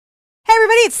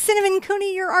everybody, it's Cinnamon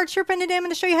Cooney, your Art Sherpa, and today I'm going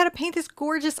to show you how to paint this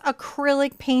gorgeous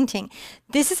acrylic painting.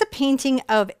 This is a painting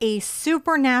of a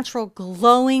supernatural,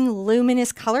 glowing,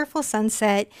 luminous, colorful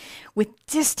sunset with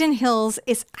distant hills.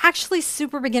 It's actually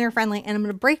super beginner friendly, and I'm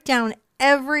going to break down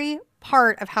every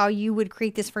part of how you would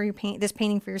create this for your this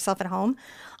painting for yourself at home.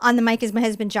 On the mic is my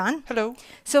husband, John. Hello.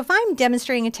 So if I'm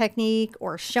demonstrating a technique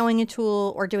or showing a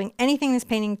tool or doing anything in this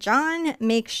painting, John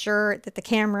makes sure that the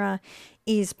camera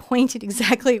is pointed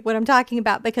exactly what I'm talking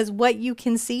about, because what you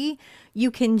can see, you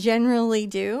can generally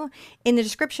do. In the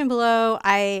description below,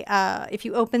 if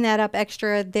you open that up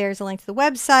extra, there's a link to the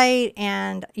website,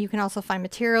 and you can also find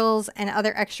materials and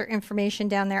other extra information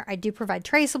down there. I do provide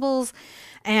traceables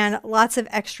and lots of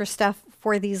extra stuff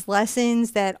for these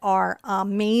lessons that are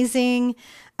amazing.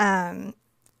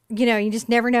 You know, you just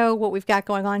never know what we've got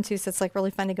going on too. So it's like really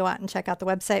fun to go out and check out the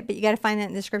website, but you got to find that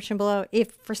in the description below.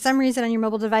 If for some reason on your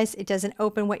mobile device, it doesn't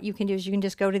open, what you can do is you can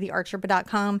just go to the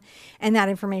artsherpa.com, and that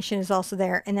information is also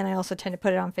there. And then I also tend to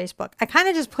put it on Facebook. I kind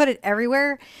of just put it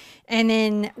everywhere, and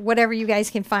then whatever you guys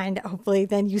can find, hopefully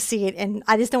then you see it. And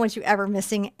I just don't want you ever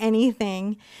missing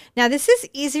anything. Now this is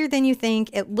easier than you think.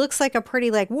 It looks like a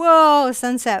pretty like, whoa,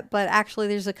 sunset, but actually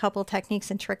there's a couple techniques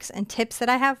and tricks and tips that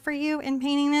I have for you in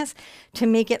painting this to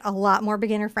make it a lot more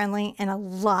beginner friendly and a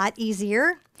lot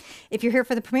easier. If you're here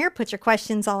for the premiere, put your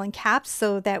questions all in caps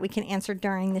so that we can answer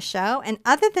during the show. And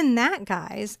other than that,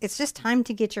 guys, it's just time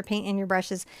to get your paint and your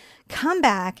brushes. Come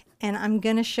back and I'm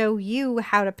going to show you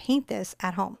how to paint this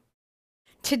at home.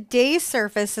 Today's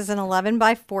surface is an 11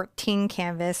 by 14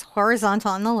 canvas,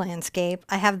 horizontal on the landscape.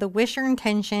 I have the wisher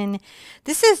intention.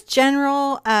 This is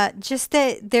general, just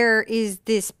that there is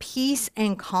this peace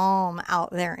and calm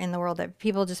out there in the world, that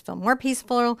people just feel more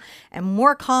peaceful and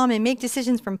more calm and make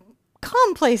decisions from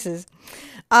calm places.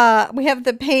 We have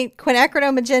the paint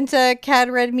quinacridone magenta, cad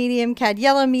red medium, cad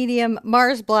yellow medium,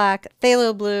 Mars black,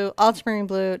 phthalo blue, ultramarine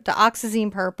blue,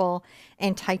 dioxazine purple,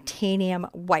 and titanium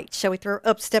white. Shall we throw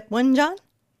up step one, John?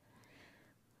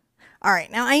 All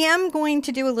right, now I am going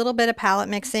to do a little bit of palette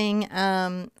mixing.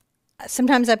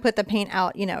 Sometimes I put the paint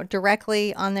out, you know,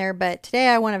 directly on there, but today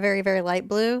I want a very, very light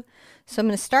blue. So I'm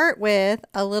going to start with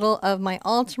a little of my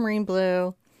ultramarine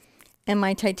blue and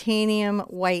my titanium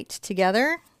white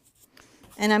together.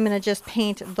 And I'm going to just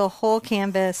paint the whole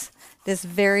canvas this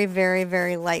very, very,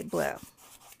 very light blue.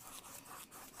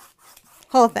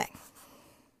 Whole thing.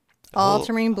 Oh.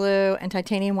 Ultramarine blue and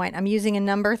titanium white. I'm using a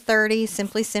number 30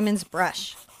 Simply Simmons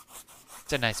brush.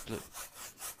 It's a nice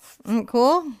blue.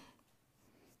 Cool.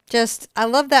 Just, I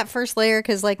love that first layer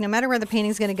because, like, no matter where the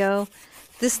painting's going to go,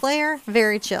 this layer,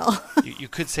 very chill. You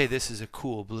could say this is a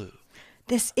cool blue.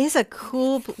 This is a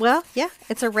cool, well, yeah,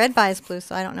 it's a red bias blue,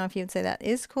 so I don't know if you would say that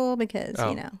is cool because,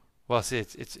 you know. Well, see,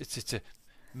 it's a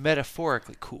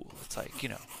metaphorically cool. It's like, you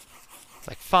know,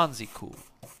 like Fonzie cool.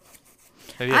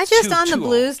 Maybe I just, on the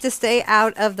blues, to stay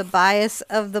out of the bias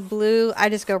of the blue, I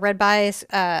just go red bias,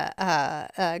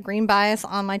 green bias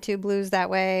on my two blues. That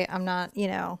way I'm not, you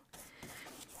know,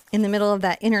 in the middle of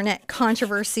that internet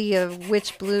controversy of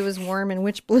which blue is warm and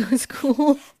which blue is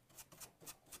cool.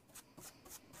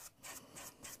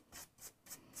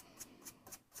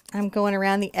 I'm going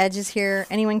around the edges here.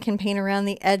 Anyone can paint around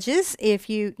the edges if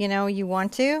you know, you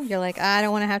want to. You're like, I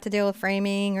don't want to have to deal with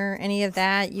framing or any of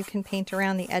that. You can paint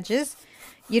around the edges.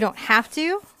 You don't have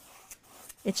to.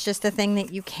 It's just a thing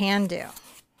that you can do.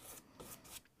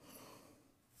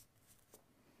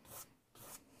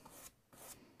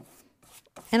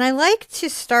 And I like to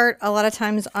start a lot of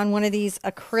times on one of these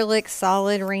acrylic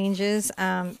solid ranges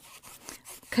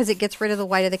because it gets rid of the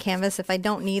white of the canvas. If I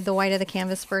don't need the white of the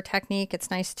canvas for a technique, it's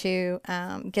nice to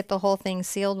get the whole thing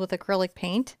sealed with acrylic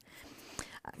paint.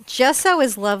 Gesso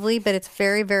is lovely, but it's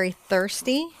very, very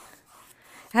thirsty.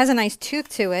 It has a nice tooth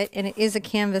to it, and it is a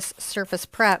canvas surface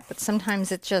prep, but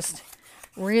sometimes it just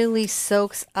really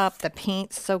soaks up the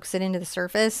paint, soaks it into the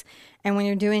surface. And when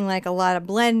you're doing like a lot of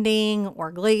blending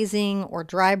or glazing or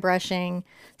dry brushing,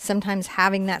 sometimes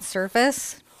having that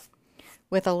surface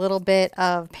with a little bit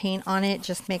of paint on it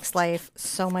just makes life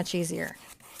so much easier.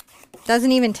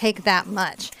 Doesn't even take that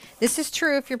much. This is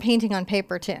true if you're painting on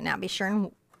paper too. Now be sure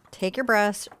and take your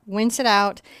brush, rinse it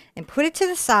out, and put it to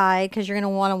the side because you're going to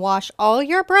want to wash all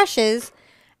your brushes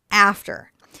after.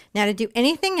 Now to do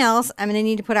anything else, I'm going to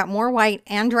need to put out more white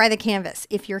and dry the canvas.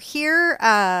 If you're here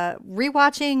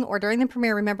rewatching or during the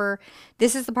premiere, remember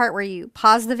this is the part where you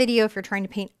pause the video if you're trying to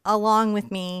paint along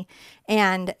with me,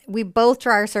 and we both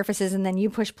dry our surfaces, and then you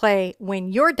push play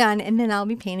when you're done, and then I'll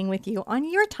be painting with you on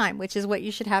your time, which is what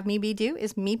you should have me do,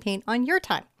 is me paint on your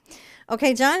time.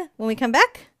 Okay, John, when we come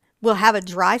back, we'll have a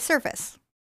dry surface.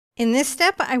 In this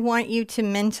step, I want you to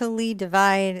mentally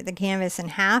divide the canvas in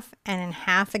half and in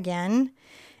half again.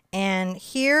 And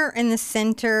here in the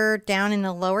center, down in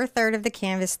the lower third of the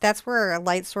canvas, that's where our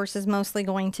light source is mostly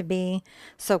going to be.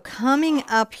 So coming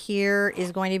up here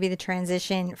is going to be the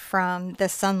transition from the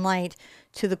sunlight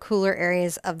to the cooler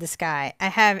areas of the sky. I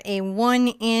have a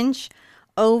 1-inch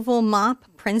oval mop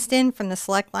Princeton from the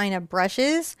select line of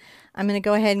brushes. I'm going to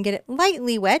go ahead and get it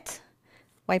lightly wet,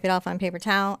 wipe it off on paper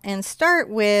towel, and start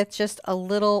with just a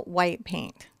little white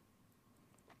paint.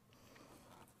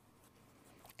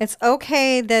 It's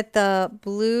okay that the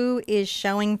blue is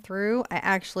showing through. I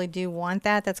actually do want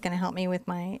that. That's going to help me with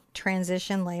my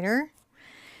transition later.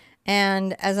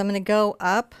 And as I'm going to go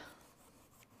up,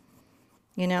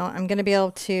 you know, I'm going to be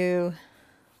able to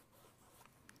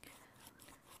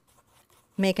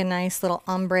make a nice little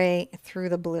ombre through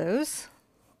the blues.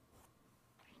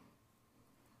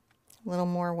 A little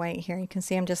more white here. You can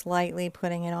see I'm just lightly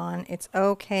putting it on. It's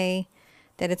okay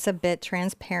that it's a bit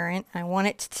transparent. I want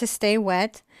it to stay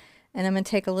wet. And I'm going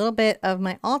to take a little bit of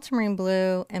my ultramarine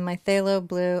blue and my phthalo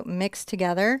blue mixed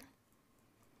together.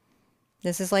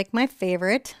 This is like my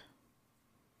favorite.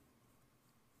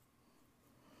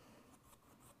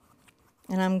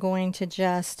 And I'm going to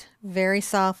just very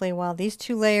softly, while these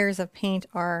two layers of paint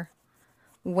are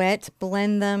wet,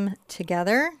 blend them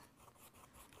together.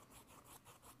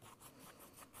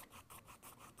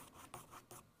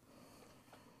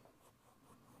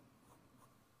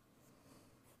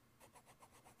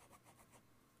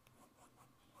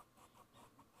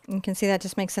 You can see that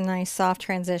just makes a nice soft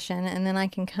transition, and then I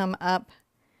can come up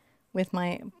with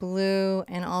my blue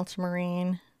and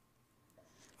ultramarine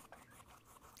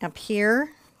up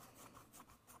here.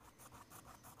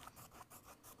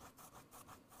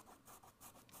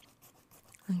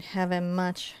 And have a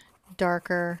much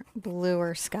darker,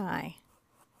 bluer sky.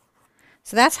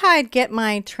 So that's how I'd get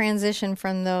my transition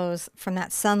from that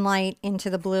sunlight into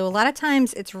the blue. A lot of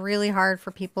times it's really hard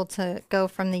for people to go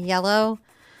from the yellow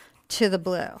to the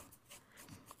blue.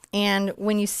 And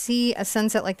when you see a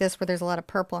sunset like this where there's a lot of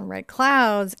purple and red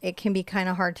clouds, it can be kind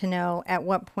of hard to know at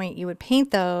what point you would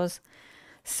paint those.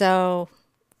 So,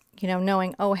 you know,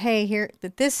 knowing, oh, hey, here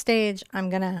at this stage, I'm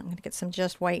gonna get some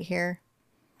just white here.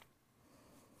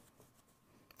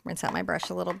 Rinse out my brush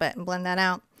a little bit and blend that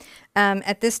out.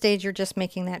 At this stage, you're just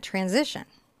making that transition.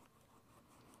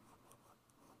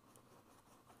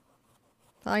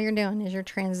 All you're doing is you're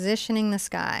transitioning the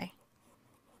sky,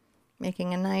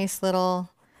 making a nice little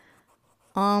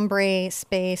ombre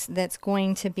space that's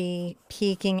going to be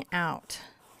peeking out.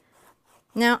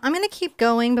 Now I'm going to keep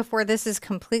going before this is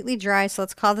completely dry, so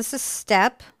let's call this a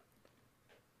step.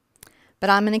 But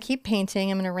I'm going to keep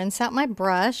painting. I'm going to rinse out my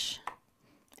brush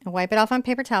and wipe it off on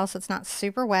paper towel so it's not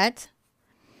super wet.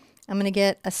 I'm going to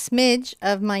get a smidge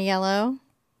of my yellow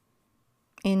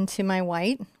into my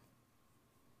white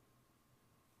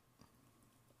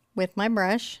with my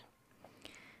brush.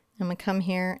 I'm going to come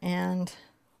here and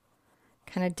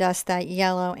kind of dust that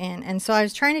yellow in. And so I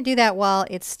was trying to do that while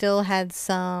it still had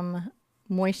some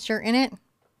moisture in it.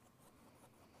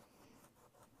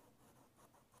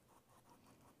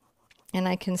 And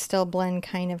I can still blend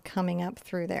kind of coming up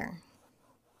through there.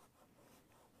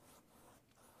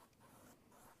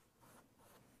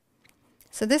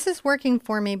 So this is working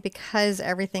for me because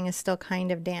everything is still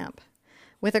kind of damp.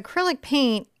 With acrylic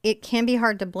paint, it can be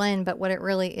hard to blend, but what it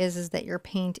really is that your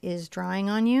paint is drying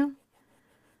on you.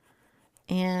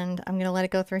 And I'm going to let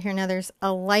it go through here. Now there's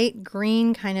a light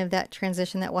green kind of that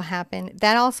transition that will happen.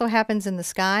 That also happens in the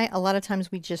sky. A lot of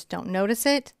times we just don't notice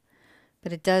it,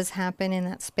 but it does happen in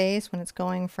that space when it's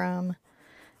going from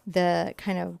the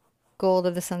kind of gold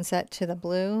of the sunset to the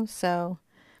blue. So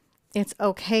it's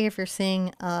okay if you're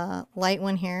seeing a light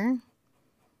one here.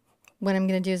 What I'm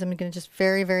going to do is I'm going to just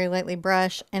very, very lightly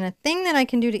brush. And a thing that I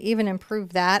can do to even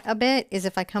improve that a bit is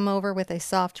if I come over with a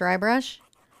soft dry brush.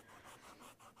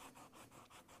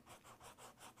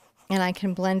 And I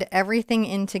can blend everything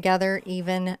in together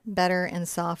even better and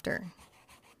softer.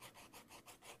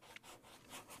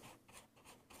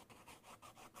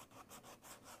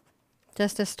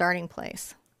 Just a starting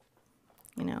place.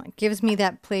 You know, it gives me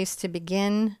that place to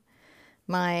begin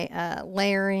my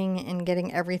layering and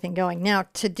getting everything going. Now,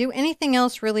 to do anything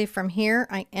else really from here,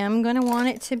 I am going to want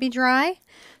it to be dry.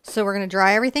 So we're going to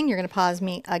dry everything. You're going to pause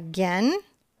me again.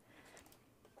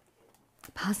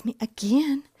 Pause me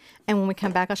again. And when we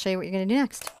come back, I'll show you what you're going to do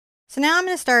next. So now I'm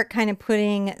going to start kind of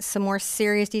putting some more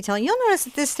serious detail. You'll notice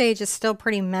at this stage is still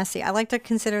pretty messy. I like to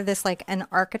consider this like an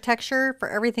architecture for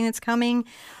everything that's coming.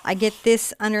 I get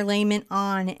this underlayment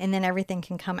on and then everything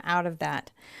can come out of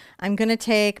that. I'm going to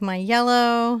take my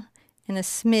yellow and a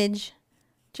smidge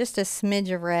just a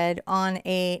smidge of red on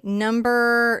a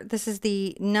number, this is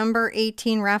the number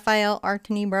 18 Raphael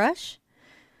Artini brush.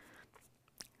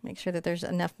 Make sure that there's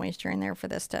enough moisture in there for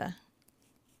this to,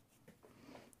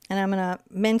 and I'm going to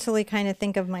mentally kind of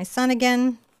think of my son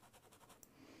again.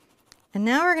 And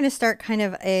now we're going to start kind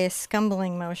of a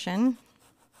scumbling motion.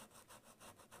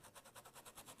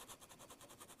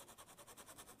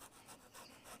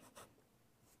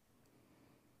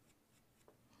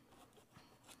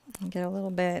 And get a little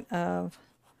bit of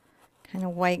kind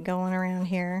of white going around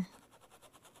here.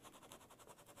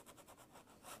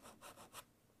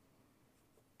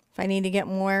 If I need to get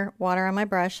more water on my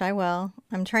brush, I will.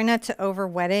 I'm trying not to over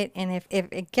wet it, and if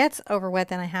it gets over wet,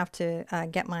 then I have to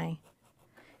get my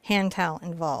hand towel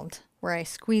involved where I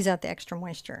squeeze out the extra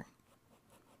moisture.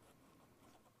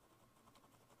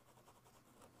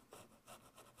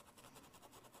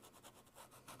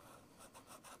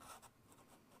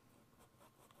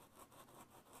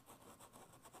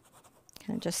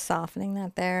 Kind of just softening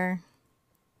that there.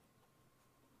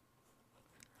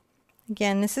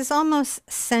 Again, this is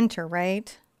almost center,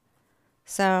 right?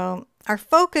 So our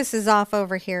focus is off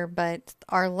over here, but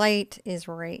our light is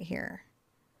right here.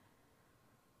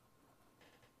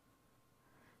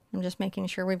 I'm just making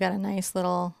sure we've got a nice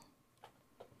little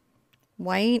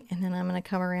white, and then I'm going to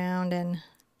come around and,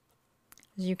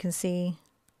 as you can see,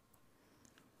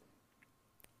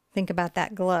 think about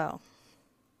that glow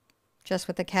just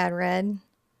with the cad red.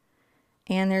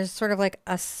 And there's sort of like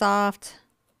a soft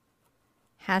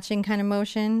hatching kind of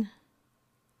motion.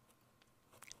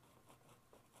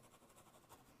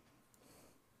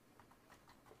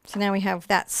 So now we have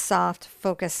that soft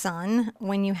focus sun.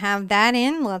 When you have that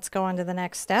in, let's go on to the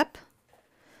next step,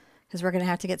 because we're going to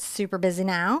have to get super busy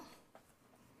now.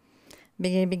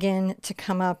 Begin to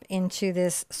come up into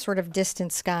this sort of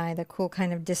distant sky, the cool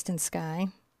kind of distant sky.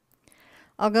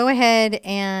 I'll go ahead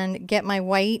and get my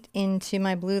white into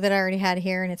my blue that I already had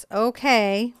here, and it's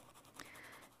okay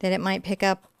that it might pick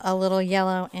up a little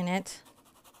yellow in it,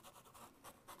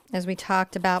 as we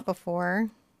talked about before.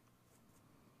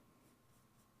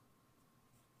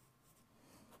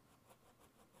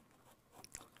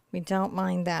 We don't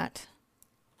mind that.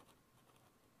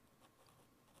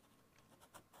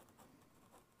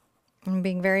 I'm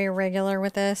being very irregular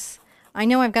with this. I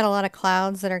know I've got a lot of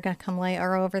clouds that are going to come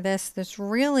layer over this. There's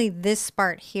really this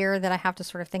part here that I have to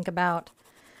sort of think about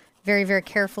very, very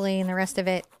carefully, and the rest of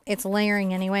it, it's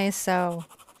layering anyway, so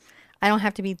I don't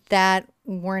have to be that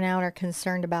worn out or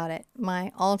concerned about it.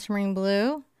 My ultramarine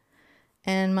blue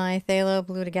and my phthalo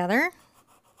blue together.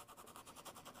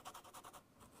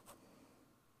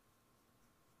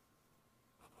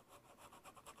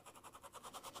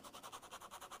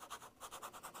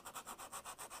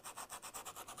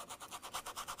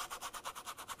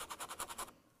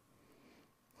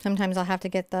 Sometimes I'll have to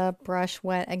get the brush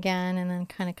wet again and then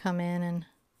kind of come in and,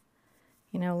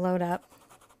 you know, load up.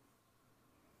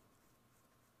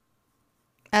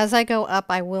 As I go up,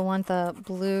 I will want the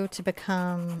blue to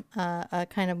become a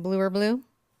kind of bluer blue.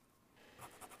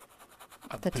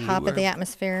 The top of the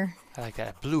atmosphere. I like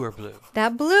that. Bluer blue.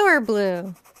 That bluer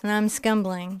blue. And I'm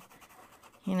scumbling.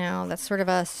 You know, that's sort of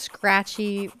a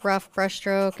scratchy, rough brush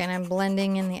stroke, and I'm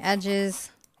blending in the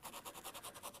edges.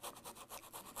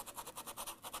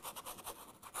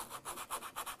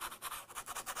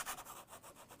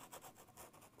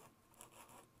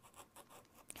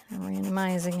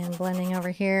 Randomizing and blending over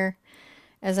here.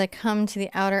 As I come to the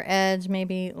outer edge,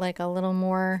 maybe like a little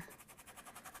more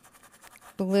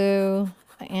blue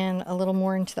and a little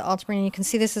more into the ultramarine. You can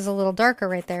see this is a little darker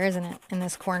right there, isn't it? In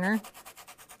this corner.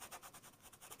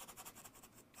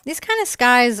 These kind of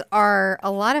skies are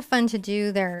a lot of fun to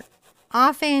do. They're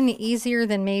often easier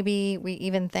than maybe we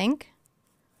even think.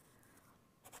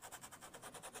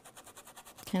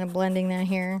 Kind of blending that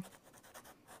here.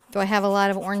 Do I have a lot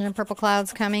of orange and purple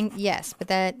clouds coming? Yes, but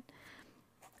that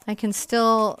I can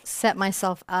still set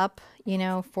myself up, you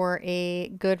know, for a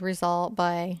good result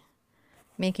by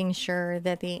making sure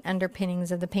that the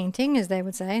underpinnings of the painting, as they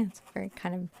would say, it's a very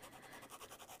kind of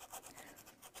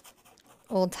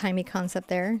old-timey concept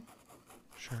there.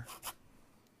 Sure.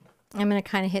 I'm going to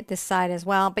kind of hit this side as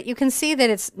well, but you can see that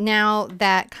it's now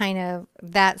that kind of,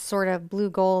 that sort of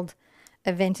blue-gold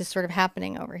event is sort of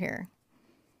happening over here.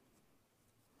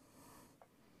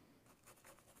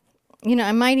 You know,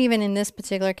 I might even in this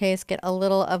particular case get a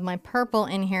little of my purple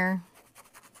in here.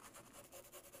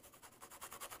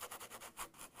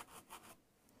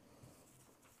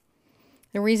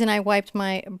 The reason I wiped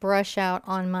my brush out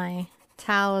on my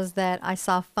towel is that I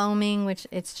saw foaming, which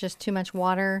it's just too much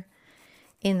water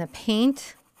in the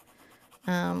paint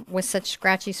with such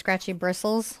scratchy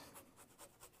bristles.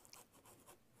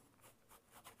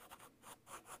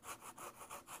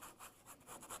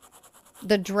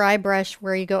 the dry brush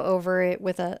where you go over it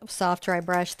with a soft dry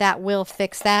brush, that will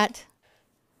fix that.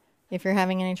 If you're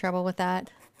having any trouble with that,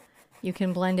 you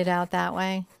can blend it out that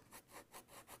way.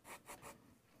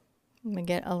 I'm going to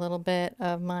get a little bit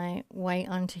of my white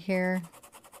onto here.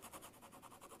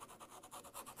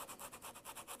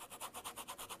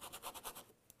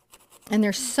 And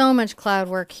there's so much cloud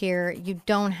work here, you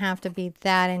don't have to be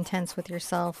that intense with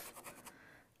yourself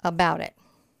about it.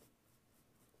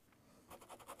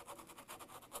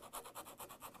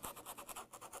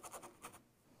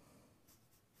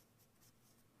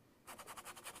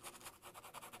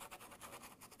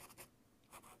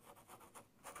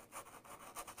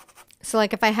 So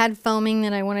like if I had foaming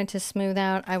that I wanted to smooth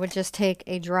out, I would just take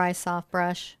a dry soft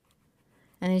brush.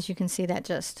 And as you can see, that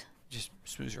just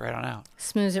smooths it right on out.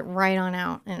 Smooths it right on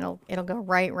out, and it'll go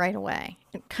right away.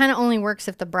 It kind of only works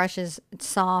if the brush is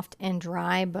soft and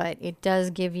dry, but it does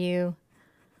give you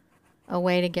a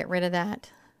way to get rid of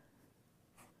that.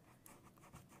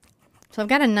 So I've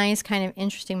got a nice kind of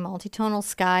interesting multitonal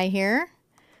sky here,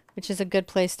 which is a good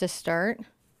place to start.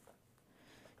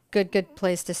 Good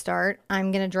place to start.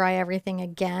 I'm going to dry everything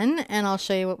again, and I'll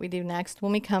show you what we do next.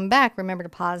 When we come back, remember to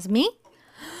pause me,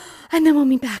 and then we'll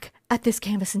meet back at this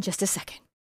canvas in just a second.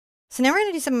 So now we're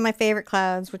going to do some of my favorite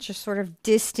clouds, which are sort of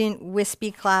distant,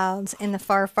 wispy clouds in the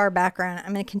far, far background.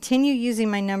 I'm going to continue using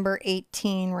my number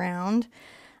 18 round.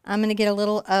 I'm going to get a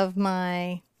little of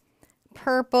my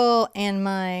purple and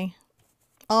my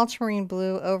ultramarine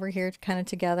blue over here kind of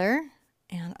together,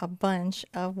 and a bunch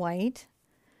of white.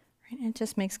 And it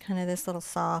just makes kind of this little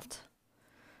soft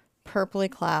purpley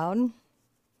cloud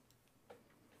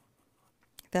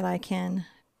that I can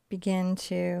begin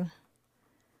to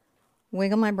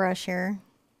wiggle my brush here.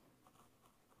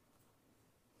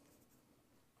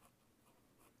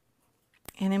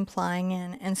 And implying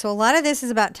in. And so a lot of this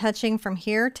is about touching from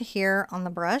here to here on the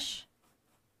brush.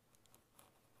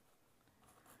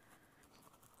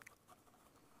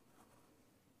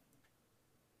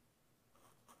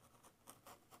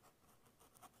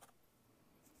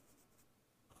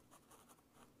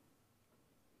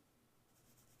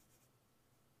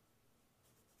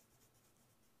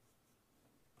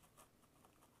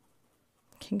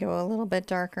 Can go a little bit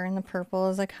darker in the purple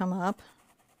as I come up.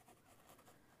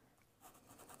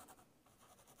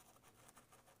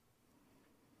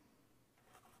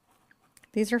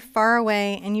 These are far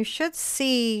away, and you should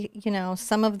see, you know,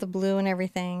 some of the blue and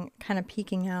everything kind of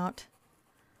peeking out.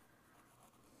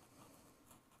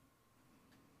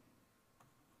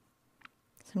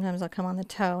 Sometimes I'll come on the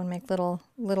toe and make little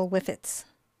whiffets.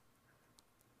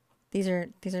 These are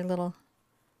little,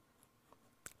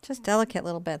 just delicate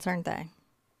little bits, aren't they?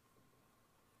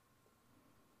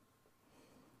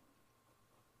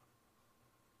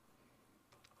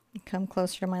 Come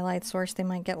closer to my light source, they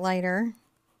might get lighter.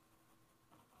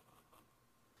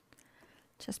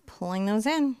 Just pulling those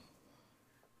in.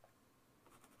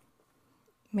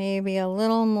 Maybe a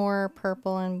little more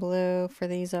purple and blue for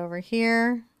these over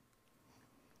here.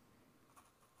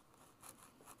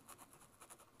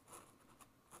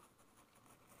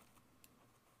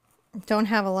 Don't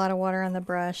have a lot of water on the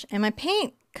brush, and my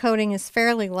paint coating is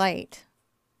fairly light.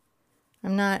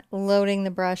 I'm not loading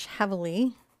the brush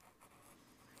heavily.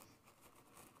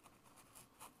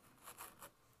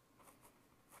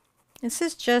 This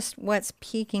is just what's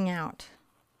peeking out.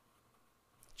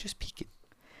 Just peeking.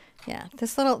 Yeah,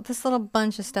 this little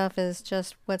bunch of stuff is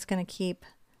just what's going to keep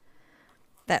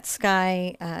that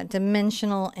sky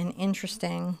dimensional and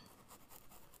interesting.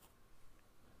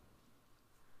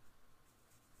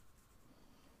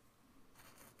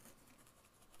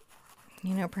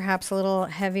 You know, perhaps a little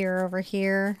heavier over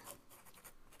here.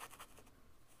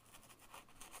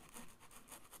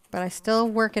 But I still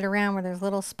work it around where there's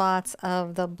little spots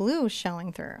of the blue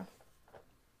showing through.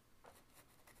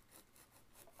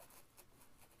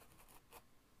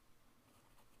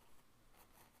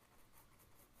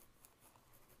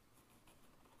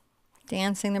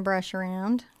 Dancing the brush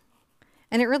around.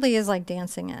 And it really is like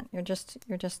dancing it. You're just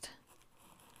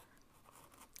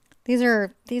these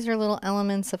are little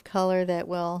elements of color that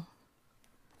will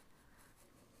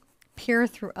peer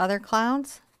through other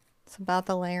clouds. It's about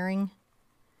the layering.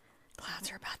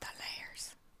 Clouds are about the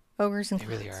layers. Ogres and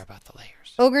clouds. They really are about the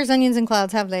layers. Ogres, onions, and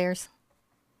clouds have layers.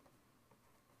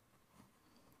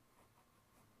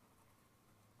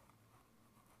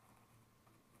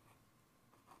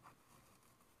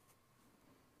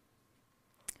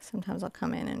 Sometimes I'll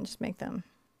come in and just make them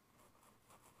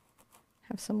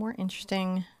have some more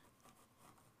interesting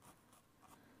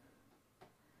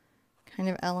kind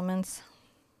of elements.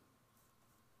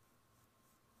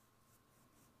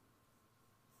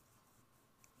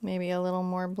 Maybe a little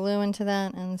more blue into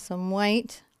that and some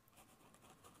white.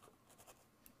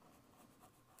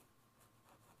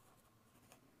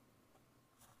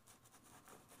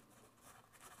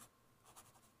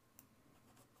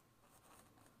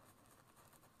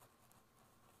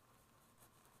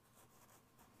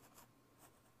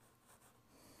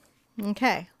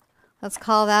 Okay, let's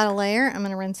call that a layer. I'm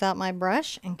going to rinse out my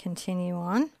brush and continue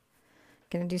on.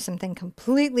 Going to do something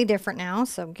completely different now,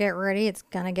 so get ready. It's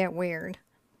going to get weird.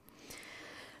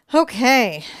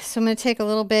 Okay, so I'm going to take a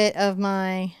little bit of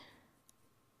my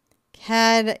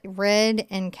cad red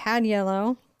and cad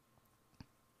yellow.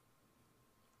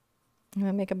 I'm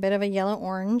going to make a bit of a yellow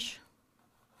orange.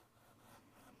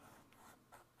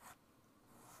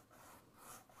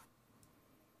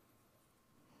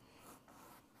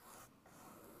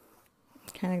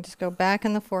 Kind of just go back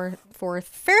and forth,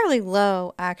 fairly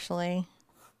low actually.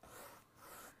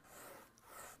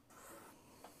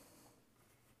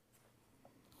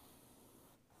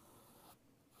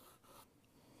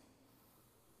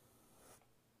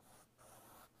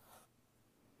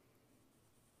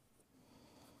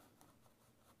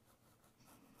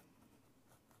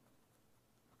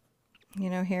 You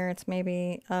know, here it's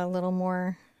maybe a little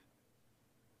more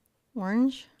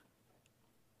orange.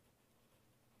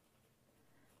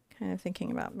 Kind of thinking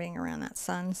about being around that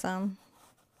sun some.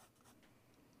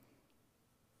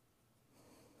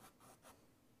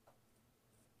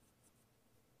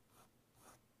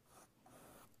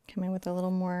 Come in with a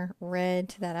little more red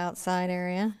to that outside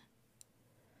area.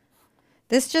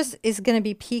 This just is going to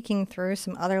be peeking through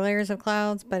some other layers of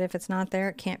clouds, but if it's not there,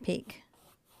 it can't peek.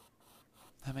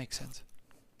 That makes sense.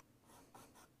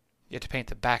 You have to paint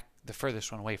the back, the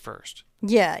furthest one away first.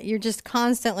 Yeah, you're just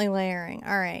constantly layering.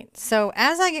 All right, so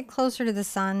as I get closer to the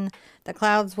sun, the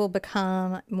clouds will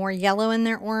become more yellow in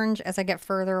their orange. As I get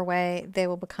further away, they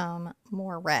will become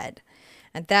more red.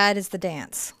 And that is the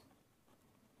dance.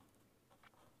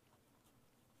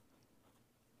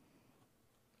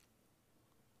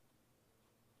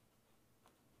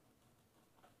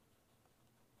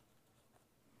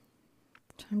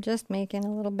 So I'm just making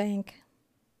a little bank.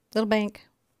 Little bank.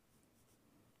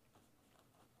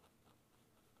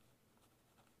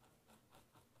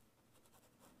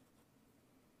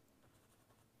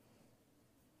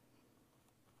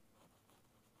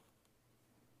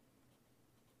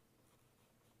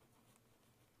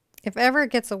 If ever it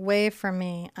gets away from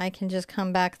me, I can just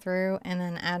come back through and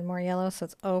then add more yellow, so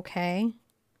it's okay.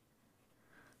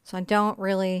 So I don't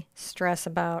really stress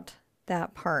about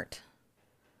that part.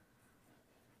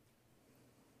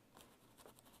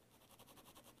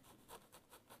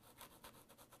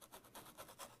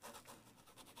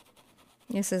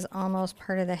 This is almost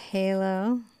part of the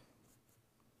halo.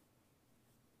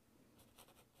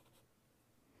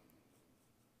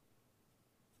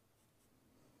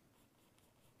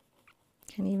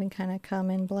 Can even kind of come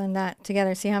and blend that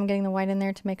together. See how I'm getting the white in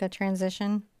there to make a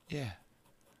transition? Yeah.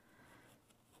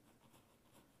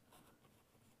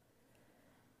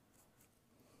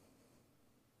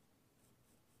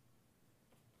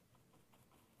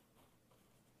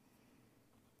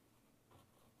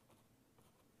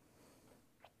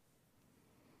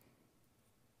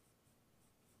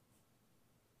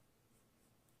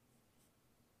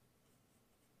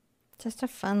 Just a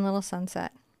fun little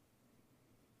sunset.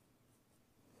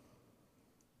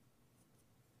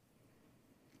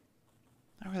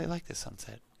 I really like this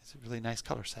sunset. It's a really nice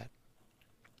color set.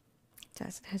 It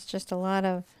does. It has just a lot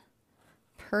of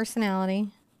personality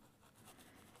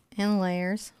and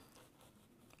layers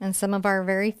and some of our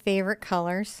very favorite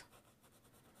colors.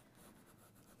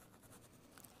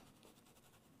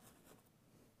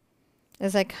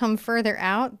 As I come further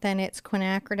out, then it's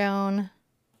quinacridone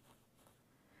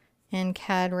and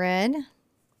cad red.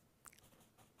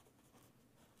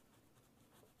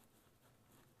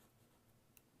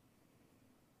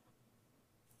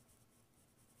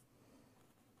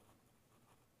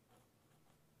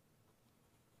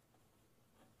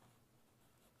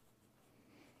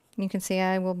 You can see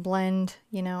I will blend,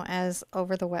 you know, as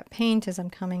over the wet paint as I'm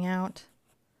coming out.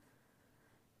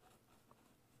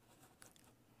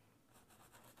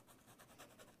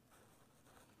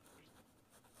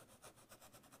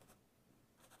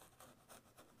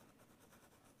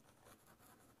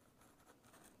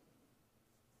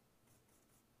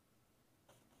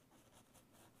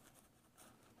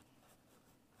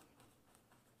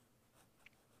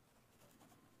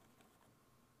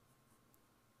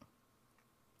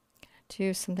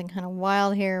 Do something kind of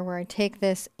wild here where I take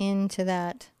this into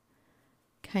that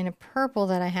kind of purple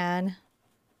that I had.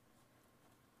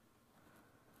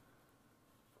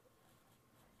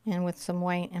 And with some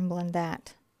white and blend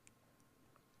that.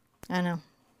 I know.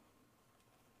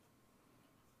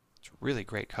 really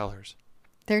great colors.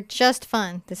 They're just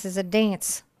fun. This is a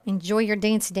dance. Enjoy your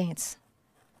dancey dance.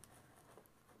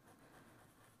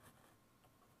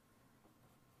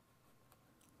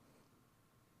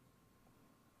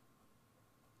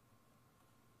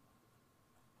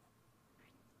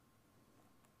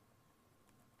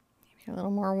 Maybe a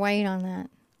little more white on that.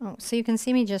 Oh, so you can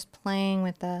see me just playing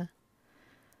with the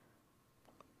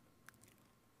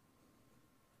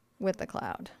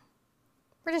cloud.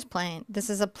 We're just playing. This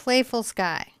is a playful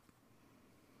sky.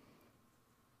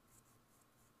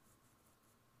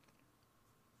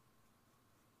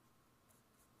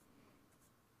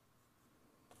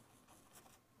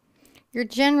 Your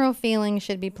general feeling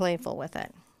should be playful with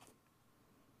it.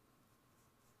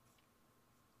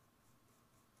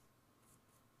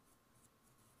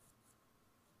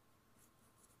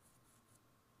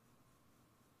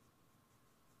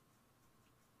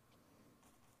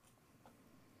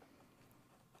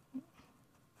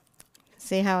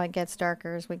 See how it gets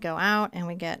darker as we go out and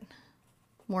we get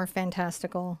more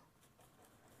fantastical.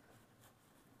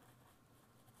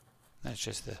 That's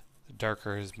just the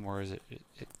darker is more as it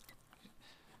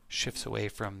shifts away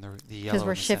from the yellow. Because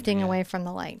we're shifting away from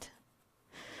the light.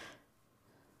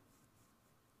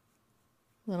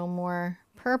 A little more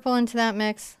purple into that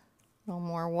mix. A little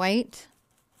more white.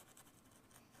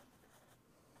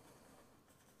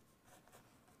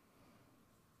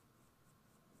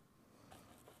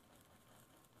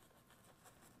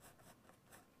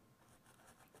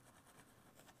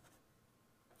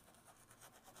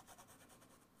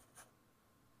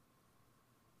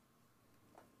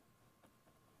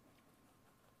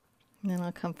 And then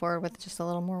I'll come forward with just a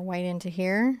little more white into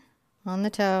here on the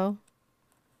toe.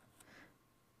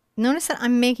 Notice that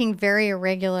I'm making very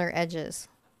irregular edges.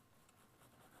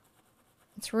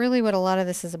 It's really what a lot of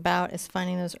this is about, is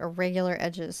finding those irregular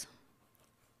edges.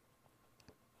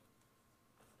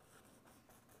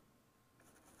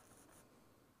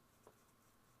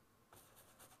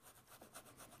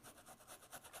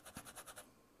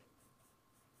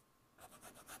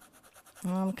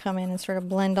 I'll come in and sort of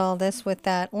blend all this with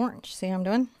that orange. See how I'm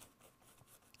doing?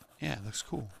 Yeah, it looks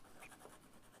cool.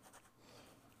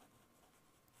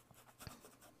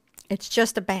 It's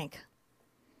just a bank.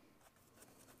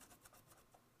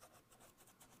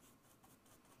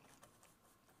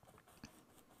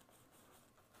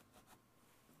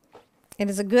 It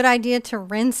is a good idea to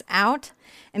rinse out.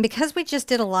 And because we just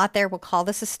did a lot there, we'll call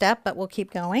this a step, but we'll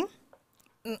keep going.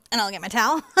 And I'll get my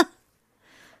towel. All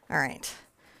right.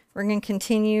 We're going to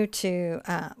continue to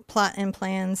plot and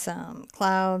plan some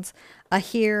clouds, a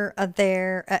here, a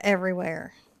there, a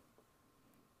everywhere.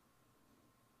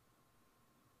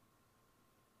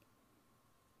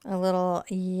 A little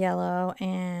yellow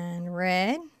and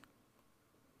red.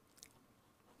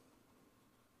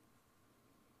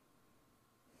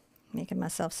 Making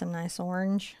myself some nice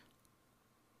orange.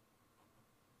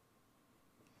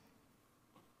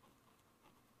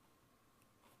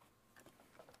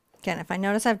 Again, if I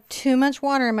notice I have too much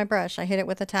water in my brush, I hit it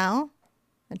with a towel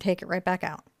and take it right back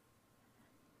out.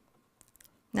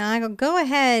 Now I will go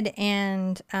ahead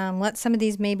and let some of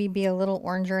these maybe be a little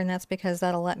oranger, and that's because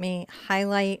that'll let me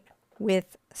highlight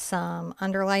with some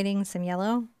underlighting, some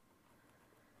yellow.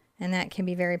 And that can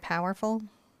be very powerful.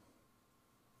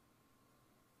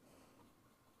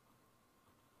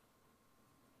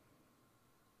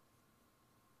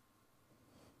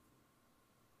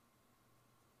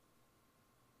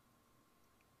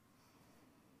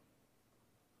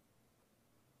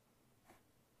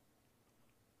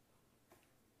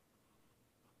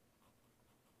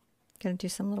 Gonna do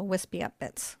some little wispy up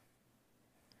bits.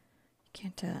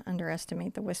 Can't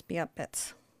underestimate the wispy up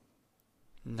bits.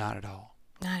 Not at all.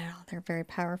 Not at all. They're very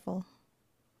powerful.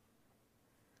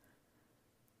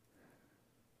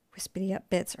 Wispy up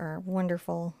bits are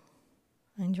wonderful.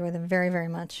 I enjoy them very, very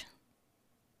much.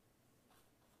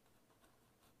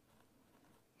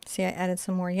 See, I added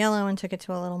some more yellow and took it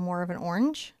to a little more of an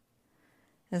orange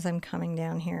as I'm coming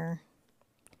down here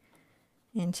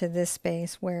into this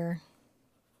space where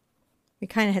we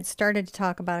kind of had started to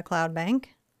talk about a cloud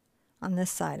bank on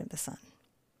this side of the sun.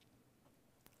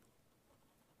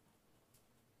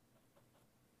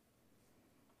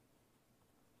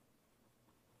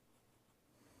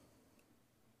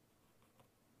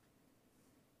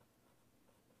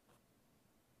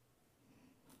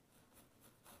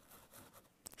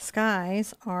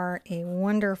 Skies are a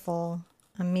wonderful,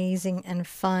 amazing, and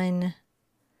fun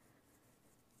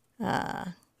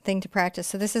thing to practice.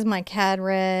 So this is my cad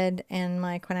red and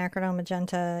my quinacridone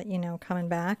magenta, you know, coming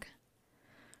back.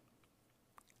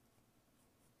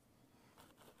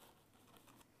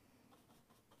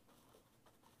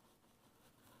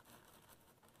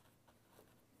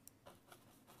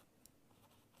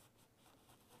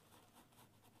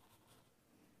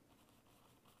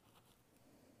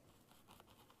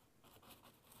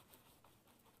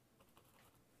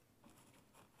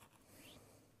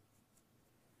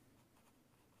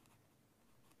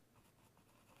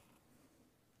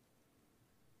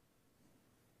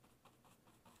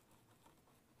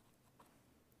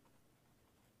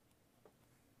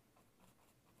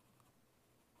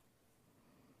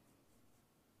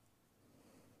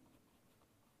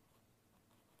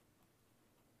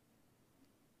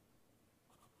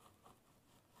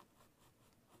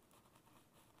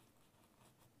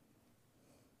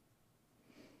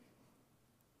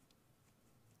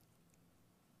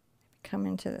 come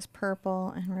into this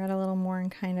purple and red a little more and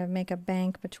kind of make a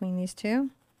bank between these two.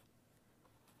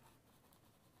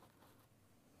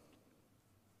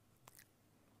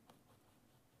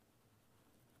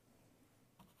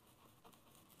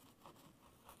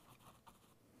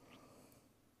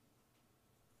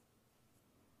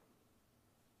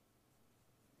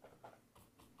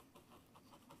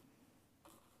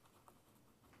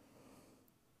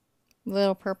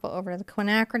 Little purple over to the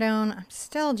quinacridone. I'm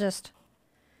still just,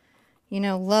 you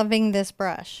know, loving this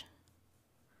brush.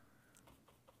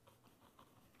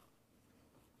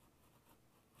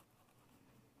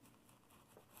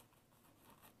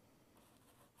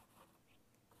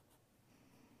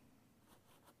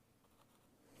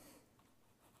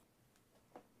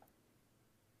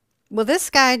 Well, this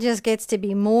sky just gets to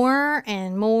be more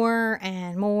and more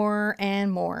and more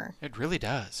and more. It really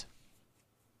does.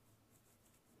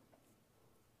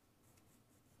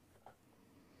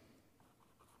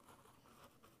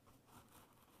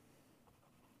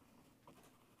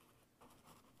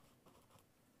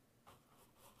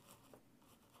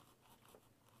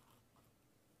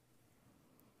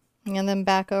 And then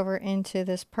back over into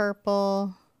this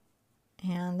purple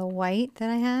and the white that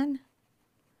I had.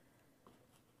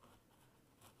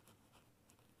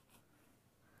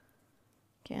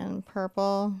 Again,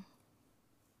 purple.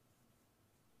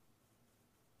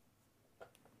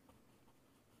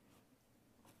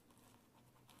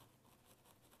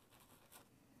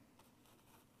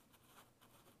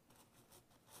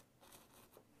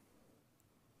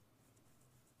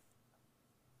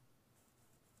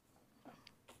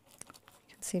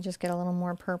 So you just get a little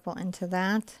more purple into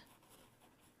that.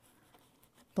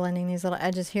 Blending these little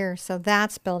edges here. So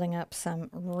that's building up some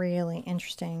really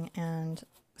interesting and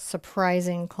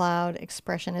surprising cloud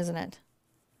expression, isn't it?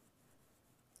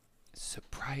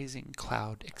 Surprising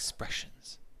cloud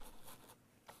expressions.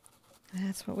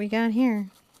 That's what we got here.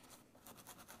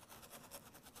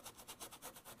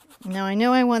 Now I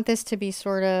know I want this to be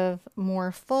sort of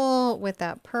more full with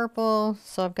that purple,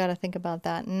 so I've got to think about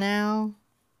that now.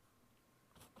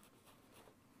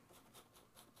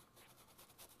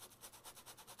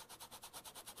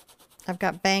 I've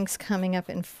got banks coming up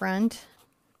in front.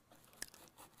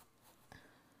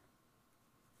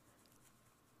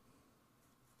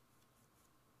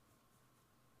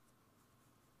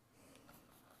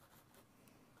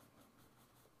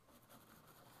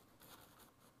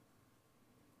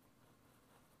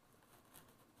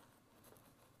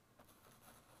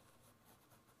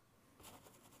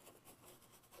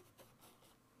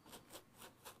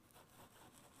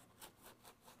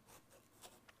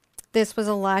 This was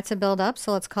a lot to build up,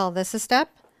 so let's call this a step.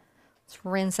 Let's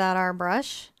rinse out our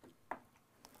brush.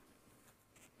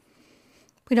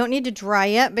 We don't need to dry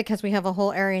yet because we have a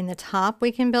whole area in the top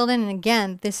we can build in. And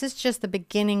again, this is just the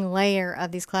beginning layer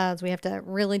of these clouds. We have to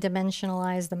really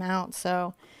dimensionalize them out.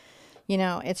 So, you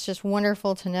know, it's just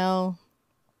wonderful to know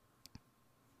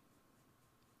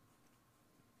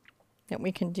that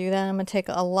we can do that. I'm going to take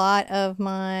a lot of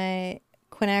my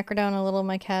quinacridone, a little of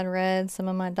my cad red, some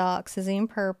of my dioxazine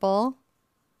purple.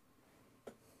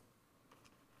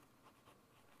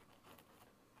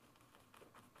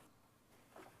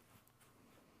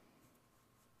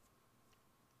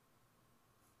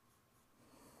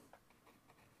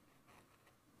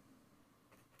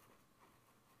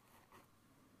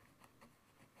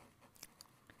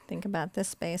 Think about this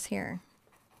space here.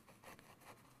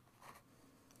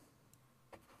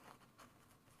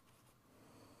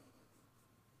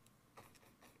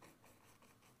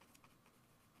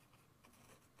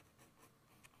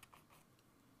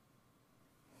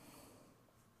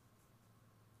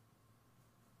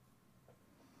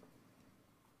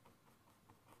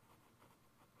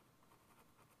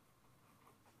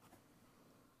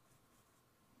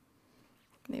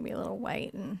 Maybe a little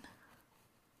white in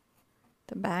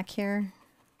the back here.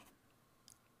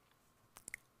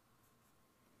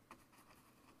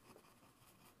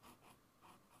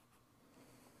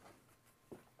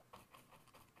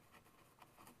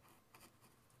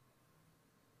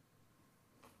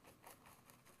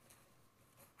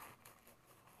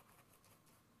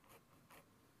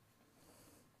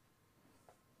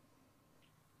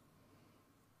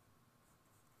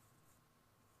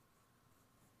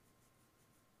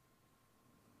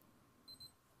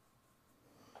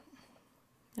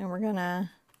 And we're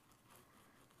gonna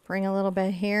bring a little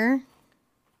bit here.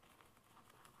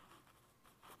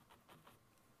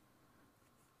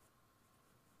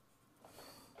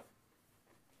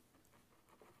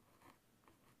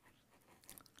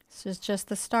 This is just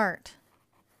the start.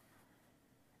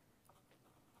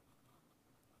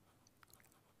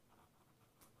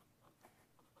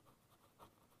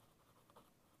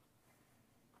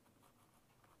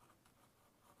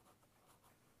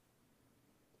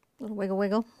 Little wiggle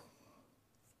wiggle.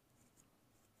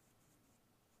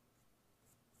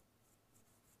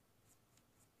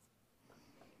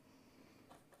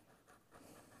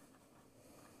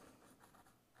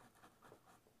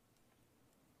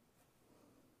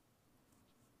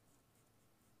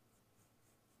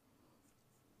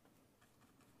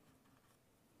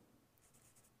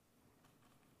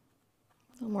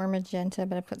 A little more magenta,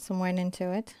 but I put some white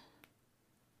into it.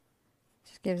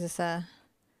 Just gives us a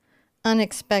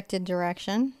unexpected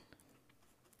direction.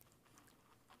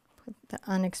 Put the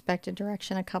unexpected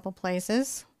direction a couple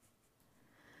places.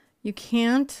 You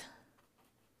can't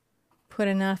put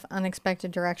enough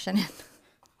unexpected direction in.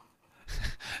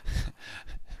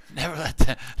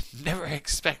 Never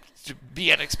expect to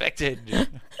be unexpected.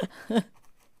 Well,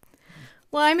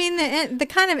 I mean, the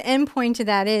kind of end point to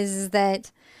that is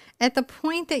that at the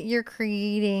point that you're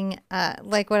creating,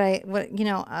 like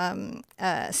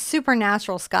a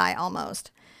supernatural sky almost,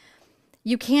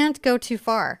 you can't go too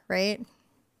far, right?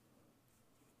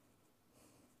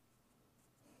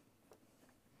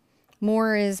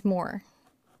 More is more.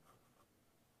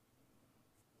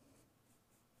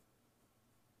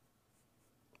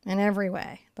 In every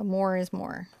way, the more is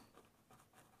more.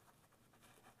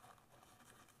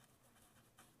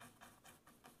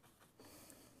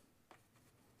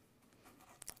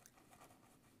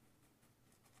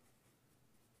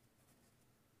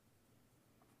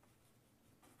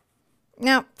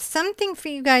 Now, something for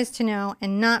you guys to know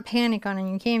and not panic on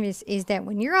your canvas is that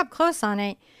when you're up close on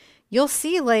it, you'll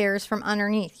see layers from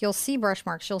underneath. You'll see brush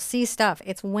marks. You'll see stuff.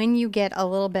 It's when you get a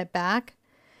little bit back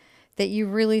that you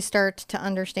really start to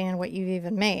understand what you've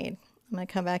even made. I'm going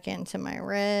to come back into my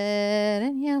red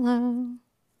and yellow.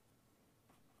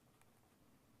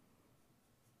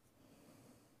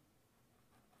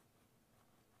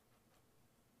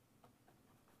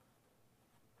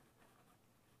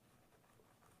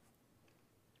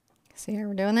 See how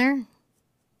we're doing there?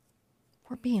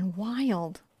 We're being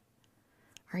wild.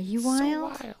 Are you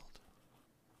wild? So wild.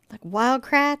 Like wild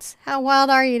krats? How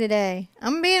wild are you today?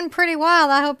 I'm being pretty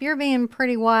wild. I hope you're being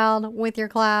pretty wild with your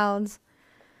clouds.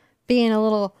 Being a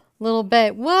little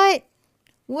bit. What?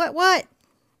 What?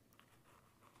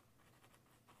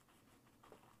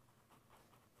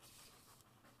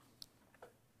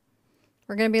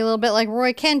 We're going to be a little bit like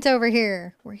Roy Kent over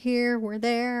here. We're here, we're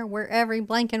there, we're every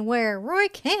blank and where. Roy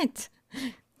Kent!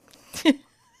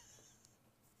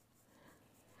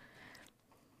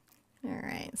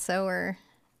 Alright, so we're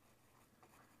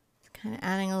kind of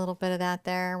adding a little bit of that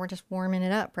there. We're just warming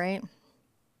it up, right?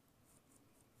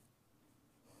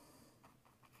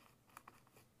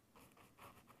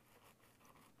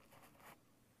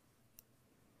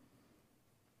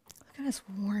 Look at us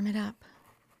warm it up.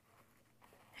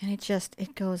 And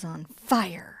it goes on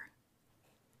fire.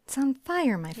 It's on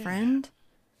fire, my friend.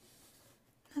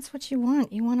 That's what you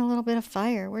want. You want a little bit of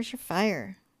fire. Where's your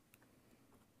fire?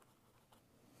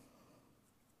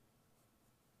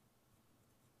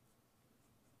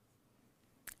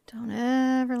 Don't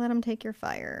ever let them take your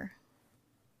fire.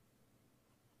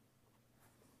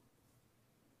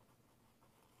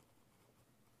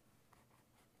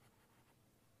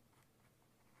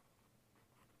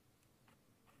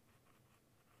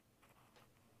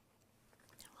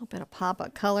 A little bit of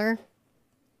pop-up color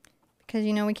because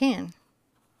you know we can.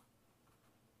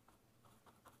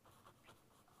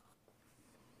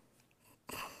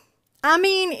 I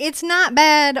mean, it's not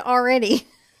bad already.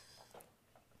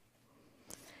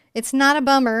 It's not a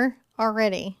bummer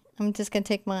already. I'm just going to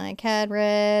take my cad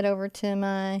red over to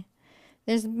my,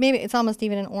 maybe it's almost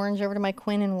even an orange over to my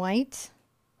Quin and white.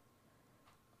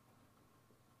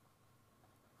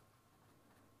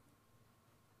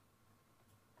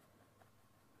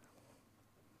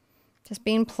 Just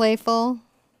being playful.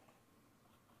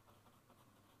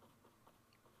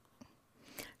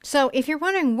 So if you're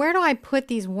wondering, where do I put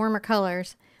these warmer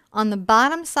colors? On the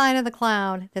bottom side of the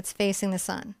cloud that's facing the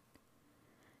sun.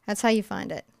 That's how you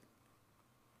find it.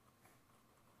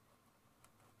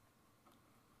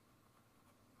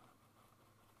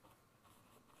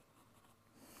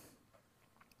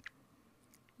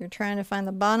 You're trying to find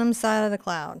the bottom side of the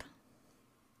cloud.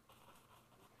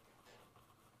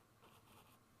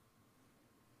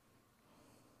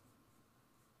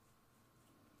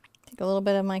 Take a little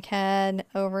bit of my cad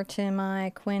over to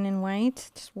my Quin and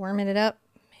white. Just warming it up.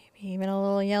 Maybe even a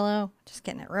little yellow. Just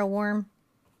getting it real warm.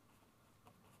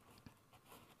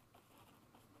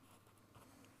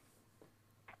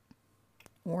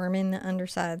 Warming the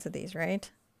undersides of these, right?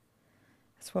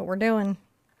 That's what we're doing.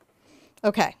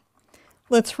 Okay.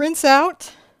 Let's rinse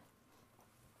out.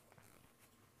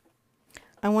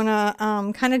 I want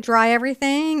to kind of dry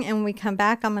everything, and when we come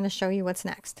back, I'm going to show you what's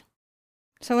next.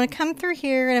 So I'm going to come through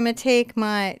here and I'm going to take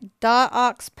my Dot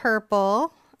Ox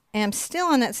Purple, and I'm still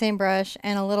on that same brush,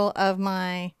 and a little of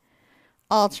my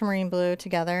Ultramarine Blue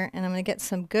together, and I'm going to get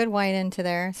some good white into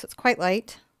there so it's quite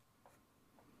light.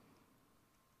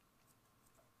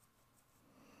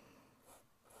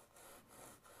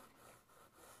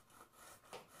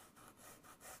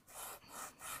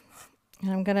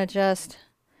 And I'm going to just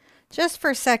for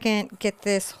a second get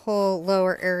this whole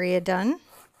lower area done.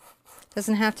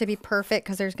 Doesn't have to be perfect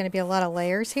because there's going to be a lot of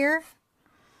layers here.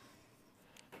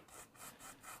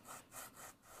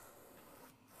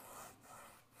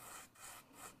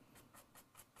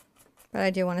 But I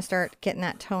do want to start getting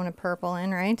that tone of purple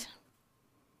in, right?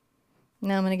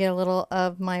 Now I'm going to get a little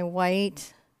of my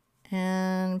white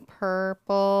and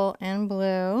purple and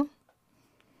blue.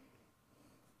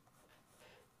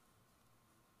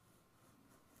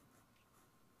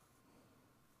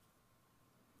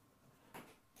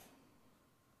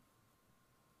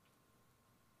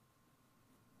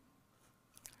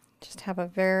 Just have a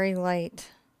very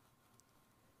light,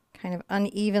 kind of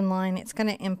uneven line. It's going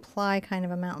to imply kind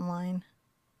of a mountain line.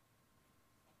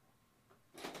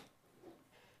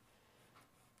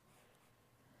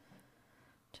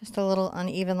 Just a little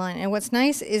uneven line. And what's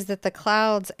nice is that the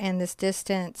clouds and this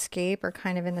distant scape are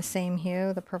kind of in the same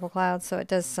hue, the purple clouds, so it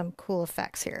does some cool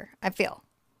effects here, I feel.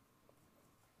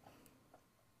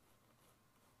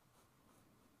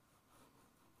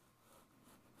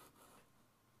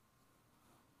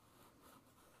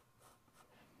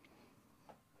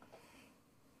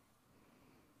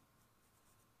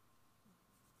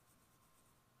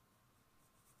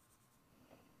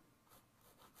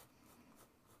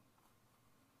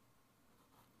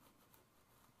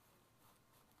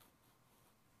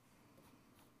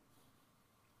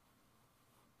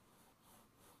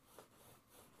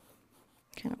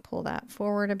 Kind of pull that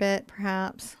forward a bit,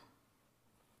 perhaps.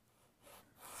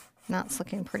 That's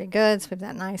looking pretty good. So we have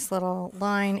that nice little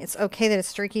line. It's okay that it's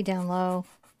streaky down low.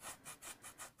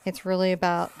 It's really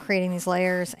about creating these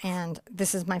layers, and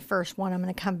this is my first one. I'm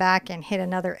going to come back and hit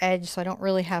another edge, so I don't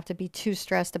really have to be too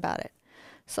stressed about it.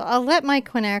 So I'll let my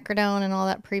quinacridone and all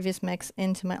that previous mix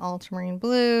into my ultramarine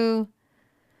blue.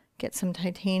 Get some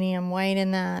titanium white in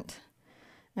that.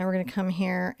 And we're going to come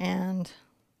here and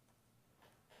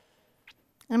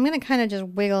I'm going to kind of just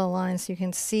wiggle a line so you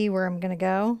can see where I'm going to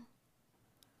go.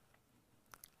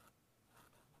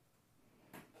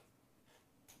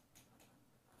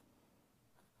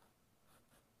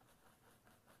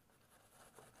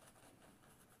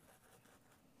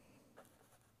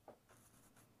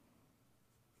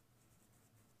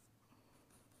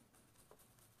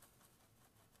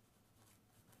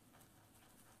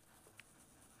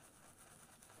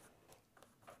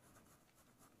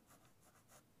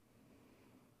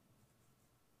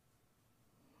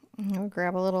 I'll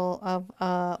grab a little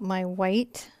of my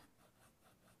white,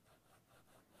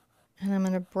 and I'm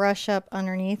going to brush up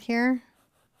underneath here,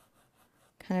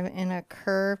 kind of in a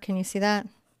curve. Can you see that?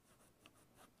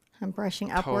 I'm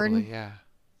brushing upward. Totally, yeah.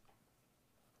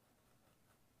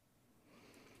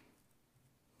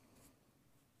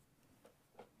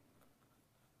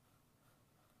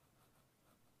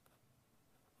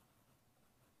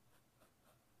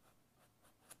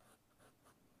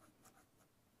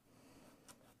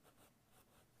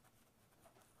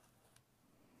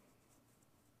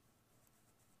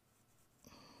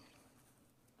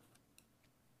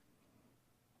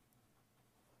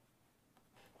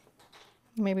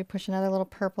 Maybe push another little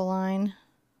purple line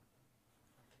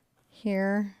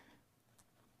here.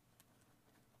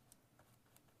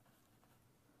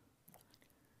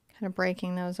 Kind of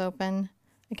breaking those open.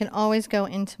 I can always go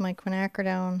into my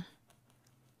quinacridone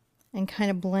and kind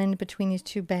of blend between these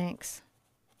two banks.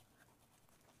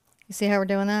 You see how we're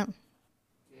doing that?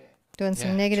 Yeah. Doing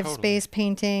some negative space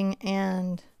painting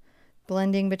and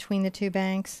blending between the two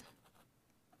banks.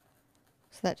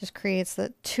 So that just creates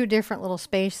the two different little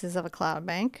spaces of a cloud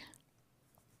bank.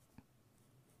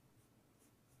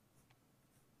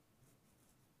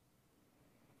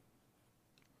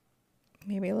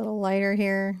 Maybe a little lighter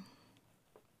here.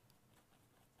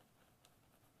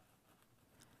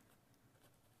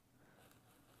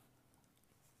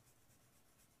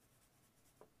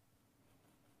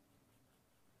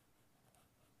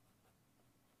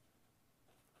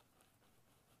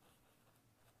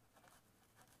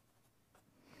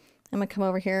 I'm going to come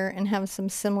over here and have some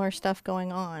similar stuff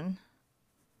going on.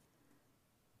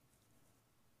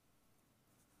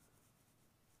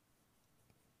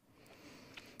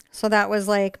 So that was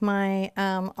like my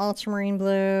ultramarine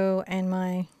blue and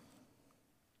my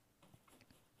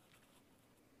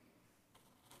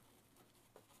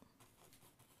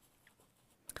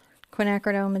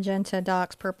quinacridone, magenta,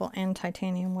 dox, purple, and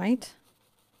titanium white.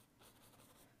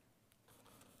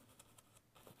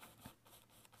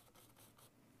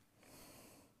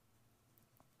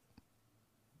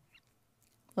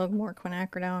 A little more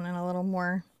quinacridone and a little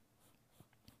more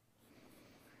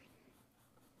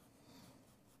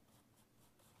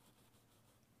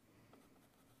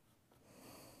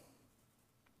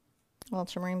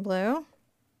ultramarine blue.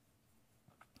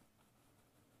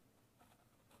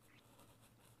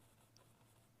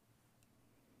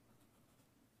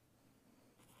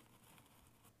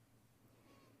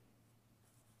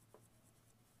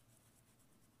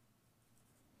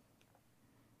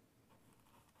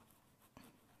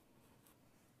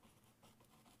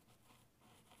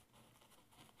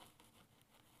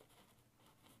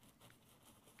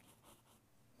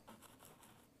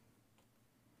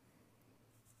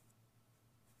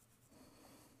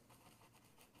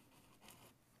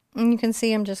 And you can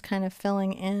see I'm just kind of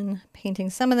filling in, painting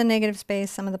some of the negative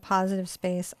space, some of the positive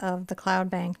space of the cloud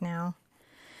bank now.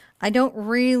 I don't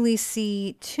really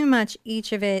see too much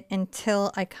each of it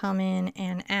until I come in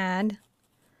and add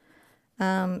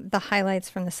the highlights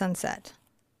from the sunset.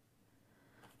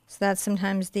 So that's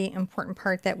sometimes the important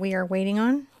part that we are waiting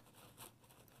on,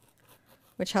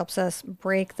 which helps us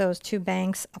break those two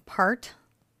banks apart.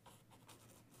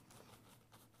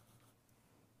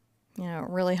 You know, it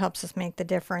really helps us make the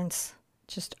difference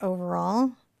just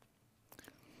overall.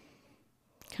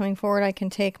 Coming forward, I can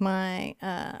take my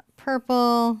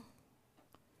purple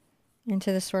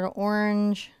into this sort of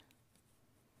orange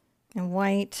and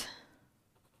white.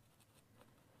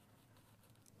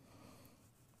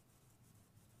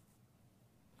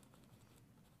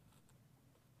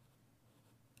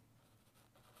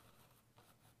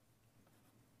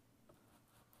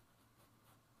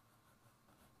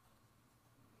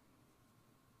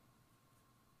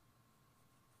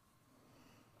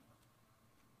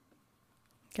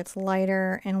 Gets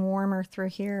lighter and warmer through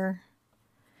here.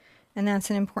 And that's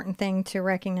an important thing to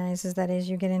recognize, is that as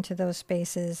you get into those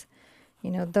spaces,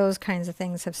 you know, those kinds of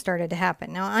things have started to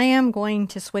happen. Now I am going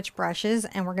to switch brushes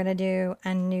and we're going to do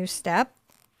a new step.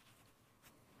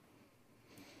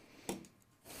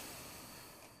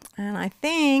 And I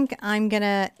think I'm going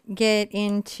to get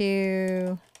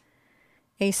into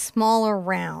a smaller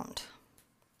round.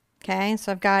 Okay,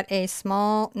 so I've got a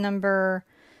small number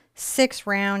 6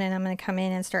 round, and I'm going to come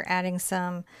in and start adding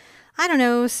some, I don't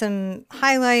know, some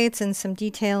highlights and some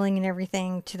detailing and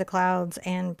everything to the clouds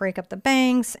and break up the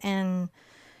banks and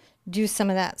do some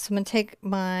of that. So I'm going to take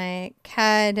my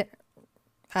CAD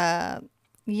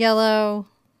yellow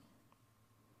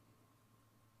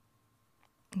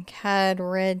and CAD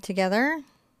red together.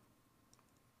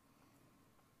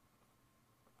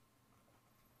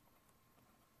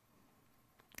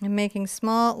 And making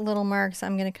small little marks,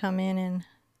 I'm going to come in and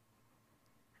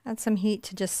add some heat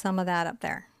to just some of that up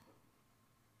there.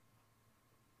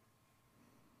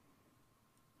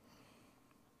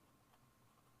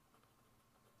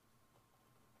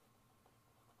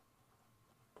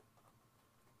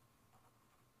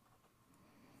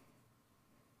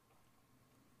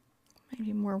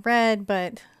 Maybe more red,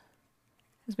 but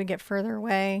as we get further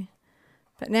away.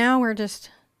 But now we're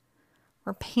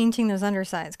painting those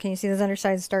undersides. Can you see those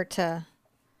undersides start to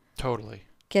Totally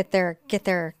get their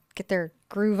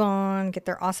groove on, get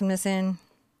their awesomeness in?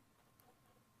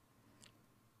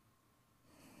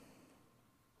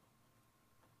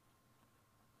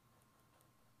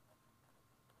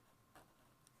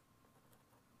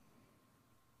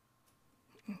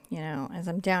 You know, as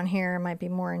I'm down here, it might be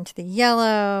more into the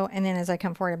yellow, and then as I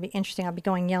come forward, it'll be interesting. I'll be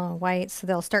going yellow and white, so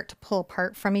they'll start to pull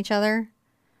apart from each other.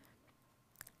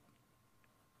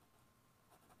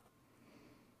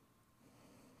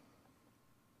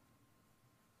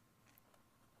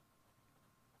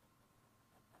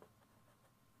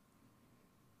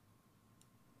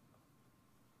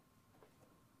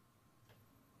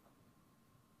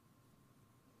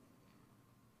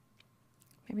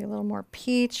 Maybe a little more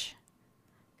peach.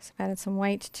 So I've added some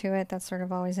white to it. That's sort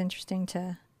of always interesting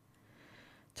to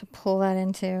pull that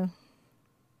into.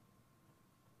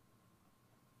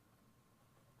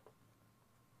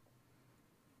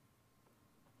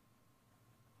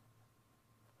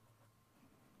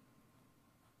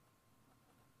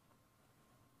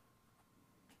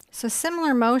 So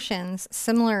similar motions,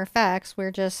 similar effects. We're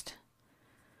just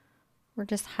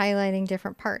highlighting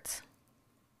different parts.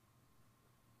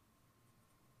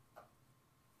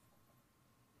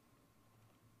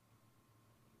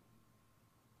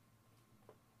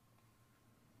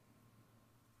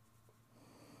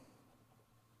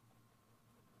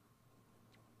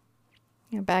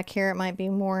 You know, back here it might be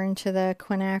more into the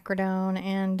quinacridone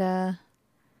and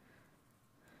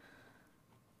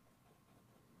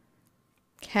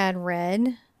cad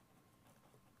red.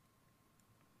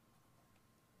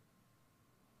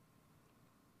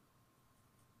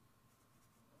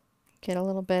 Get a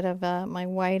little bit of my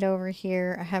white over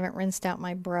here. I haven't rinsed out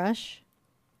my brush.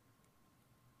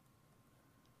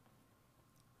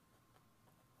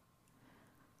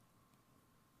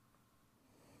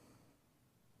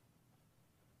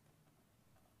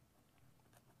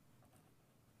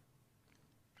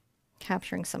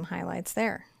 Capturing some highlights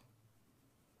there.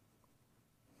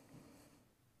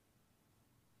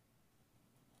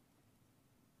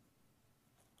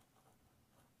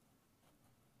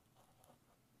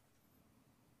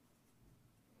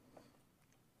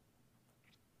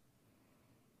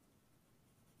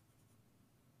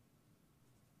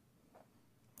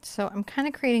 So I'm kind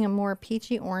of creating a more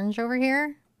peachy orange over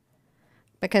here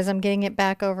because I'm getting it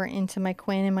back over into my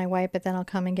quin and my white, but then I'll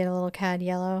come and get a little cad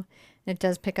yellow. It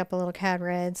does pick up a little cad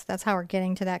red, so that's how we're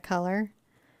getting to that color.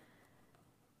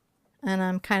 And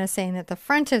I'm kind of saying that the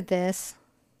front of this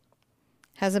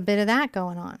has a bit of that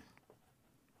going on.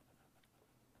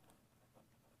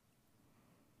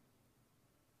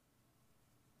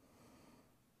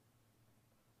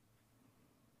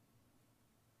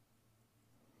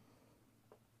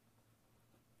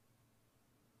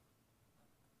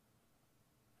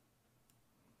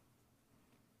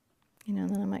 You know,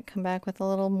 then I might come back with a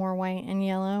little more white and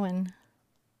yellow and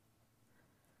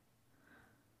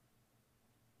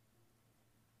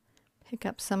pick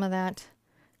up some of that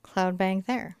cloud bank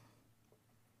there.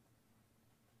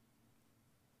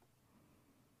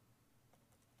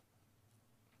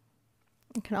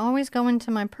 I can always go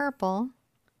into my purple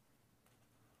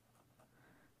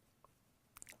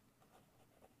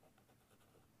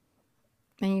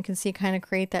and you can see kind of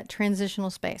create that transitional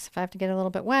space. If I have to get a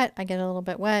little bit wet, I get a little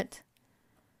bit wet.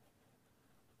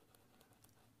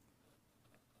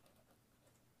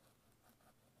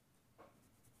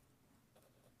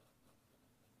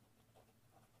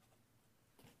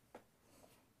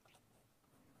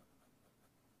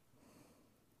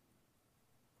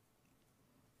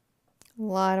 A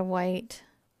lot of white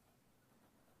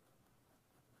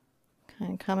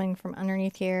kind of coming from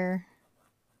underneath here,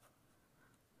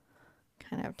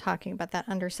 kind of talking about that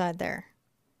underside there.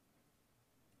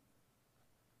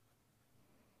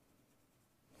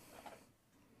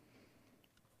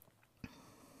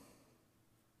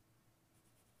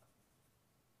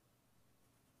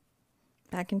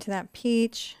 Back into that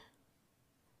peach.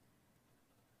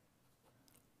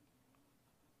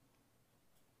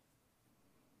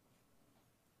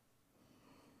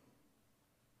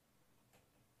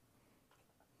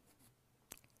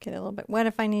 Get a little bit wet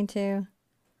if I need to.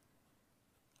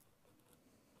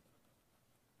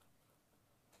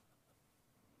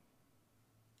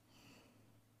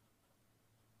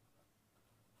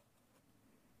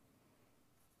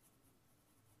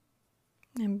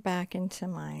 And back into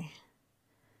my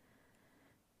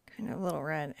kind of little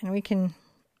red. And we can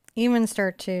even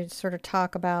start to sort of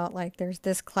talk about, like, there's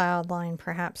this cloud line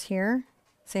perhaps here.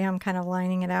 See how I'm kind of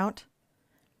lining it out?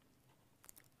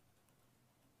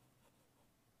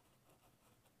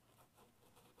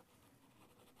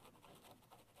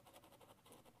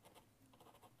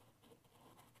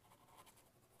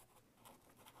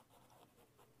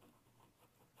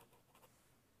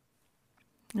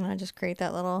 And I just create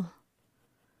that little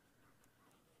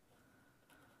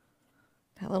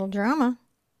drama.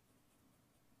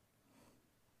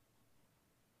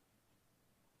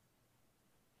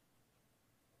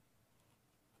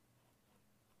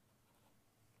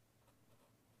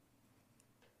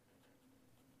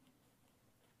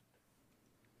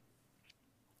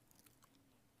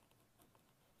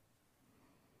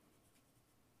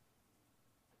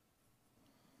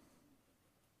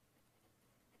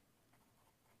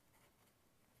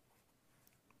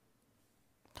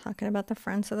 Talking about the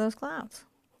fronts of those clouds.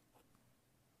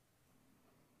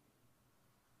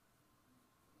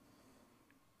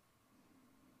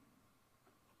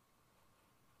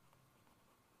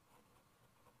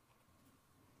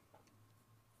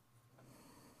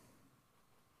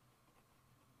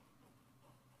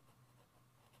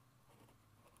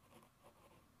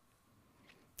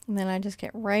 And then I just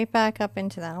get right back up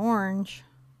into that orange.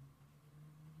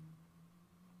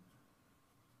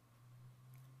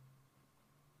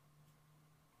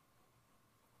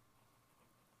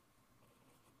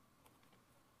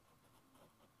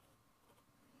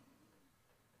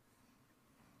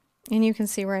 And you can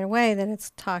see right away that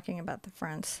it's talking about the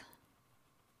fronts.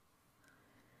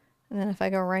 And then if I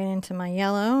go right into my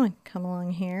yellow and come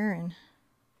along here and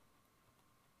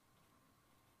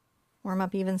warm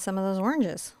up even some of those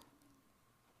oranges.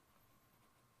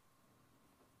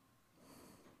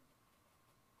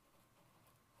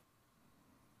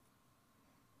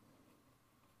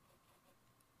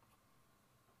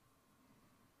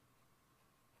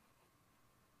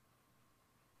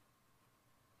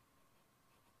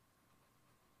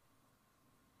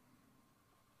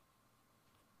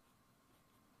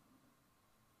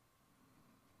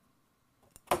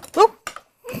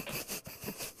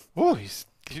 Oh, he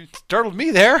startled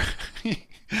me there.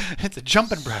 It's a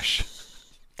jumping brush.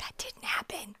 That didn't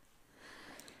happen.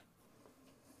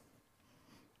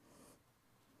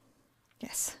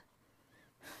 Yes.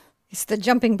 It's the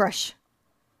jumping brush.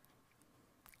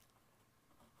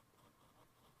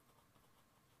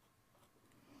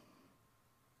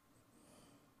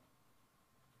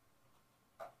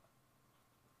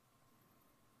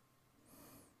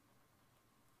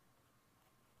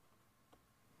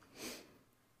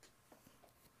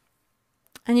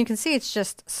 And you can see it's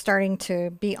just starting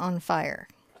to be on fire.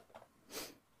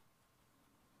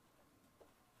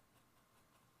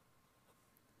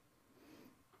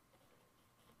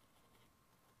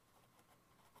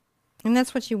 And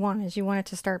that's what you want, is you want it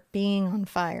to start being on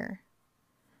fire.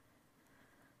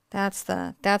 That's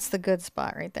the good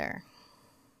spot right there.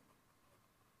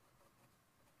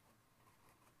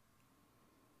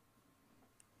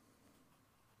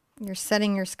 You're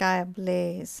setting your sky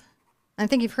ablaze. I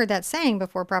think you've heard that saying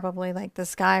before, probably, like the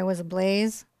sky was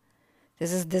ablaze.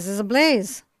 This is a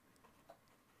blaze.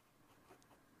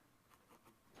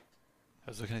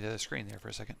 I was looking at the other screen there for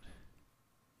a second.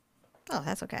 Oh,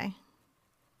 that's okay.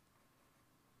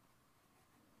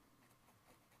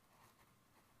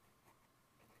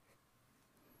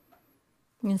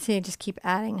 You can see I just keep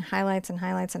adding highlights and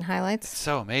highlights and highlights. It's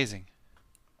so amazing.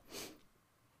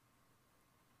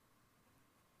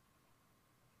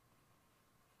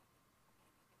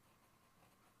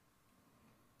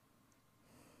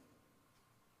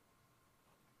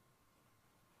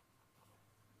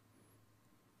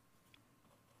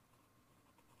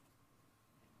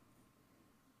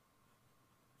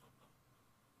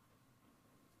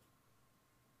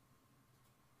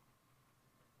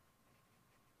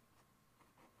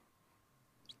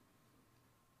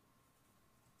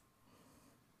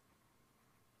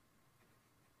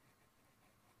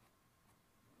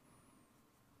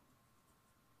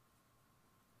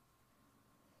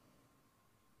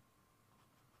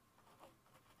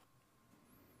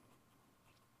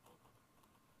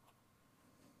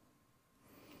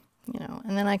 You know,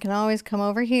 and then I can always come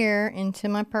over here into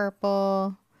my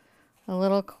purple, a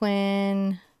little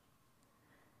quin,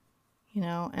 you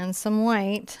know, and some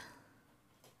white.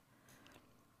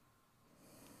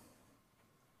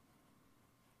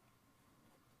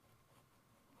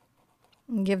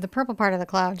 And give the purple part of the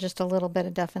cloud just a little bit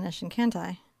of definition, can't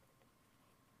I?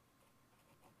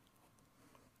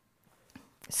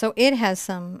 So it has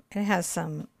some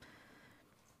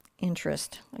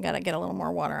interest. I gotta get a little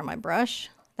more water on my brush.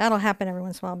 That'll happen every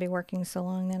once in a while. I'll be working so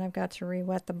long that I've got to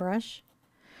re-wet the brush.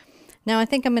 Now I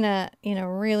think I'm gonna, you know,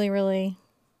 really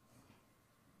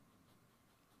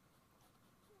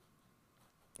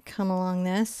come along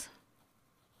this.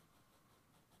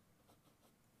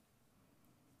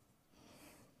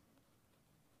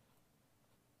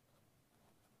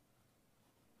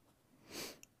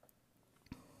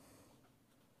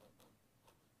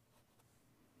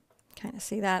 Kind of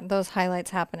see that, those highlights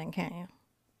happening, can't you?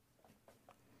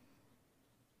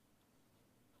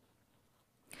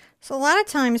 So a lot of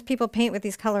times people paint with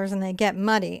these colors and they get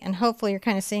muddy, and hopefully you're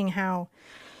kind of seeing how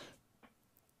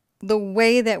the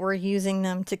way that we're using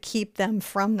them to keep them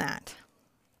from that.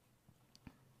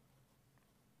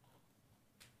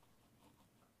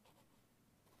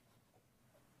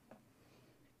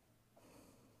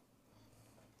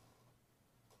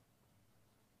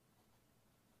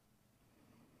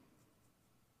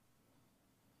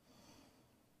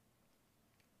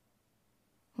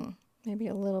 Maybe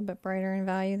a little bit brighter in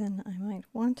value than I might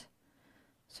want.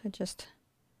 So just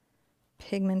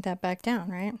pigment that back down,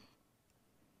 right?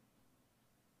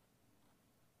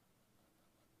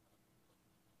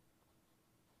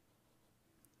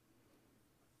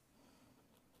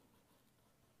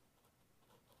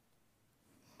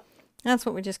 That's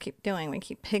what we just keep doing. We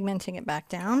keep pigmenting it back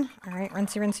down. All right,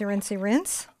 rinsey, rinsey, rinsey,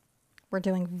 rinse. We're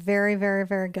doing very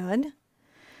good.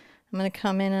 I'm going to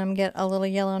come in and get a little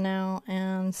yellow now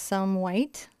and some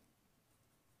white.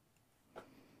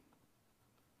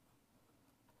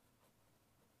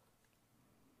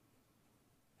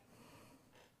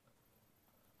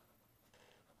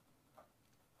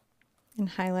 And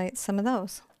highlight some of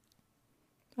those.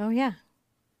 Oh yeah,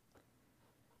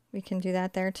 we can do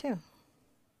that there too.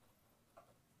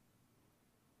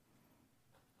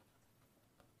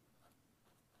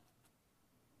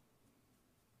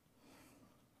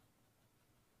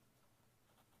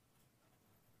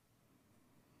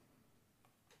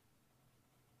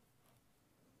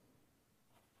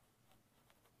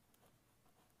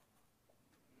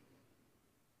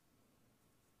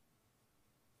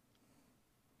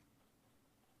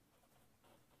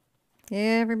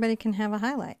 Everybody can have a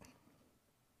highlight.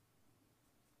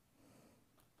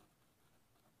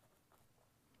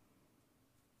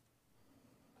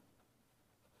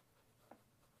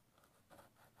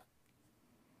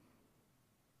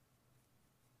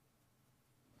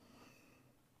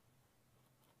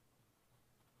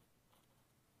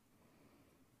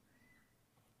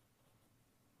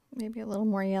 Maybe a little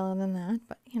more yellow than that,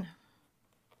 but you know.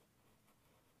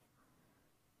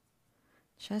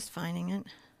 Just finding it.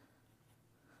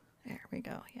 There we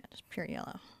go. Yeah, just pure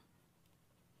yellow.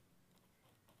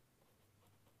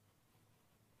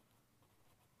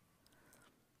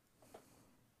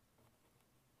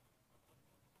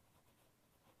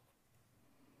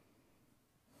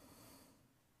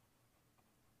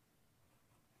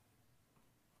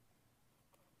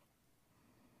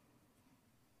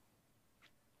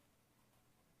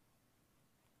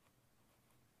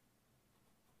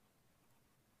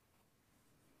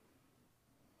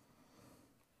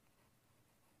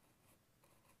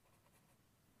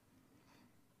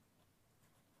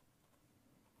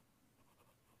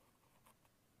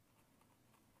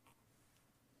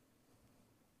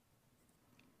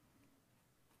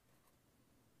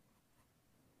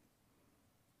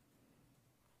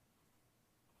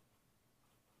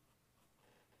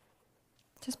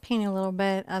 Just paint a little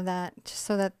bit of that just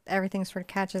so that everything sort of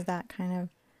catches that kind of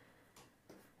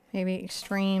maybe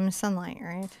extreme sunlight,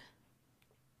 right?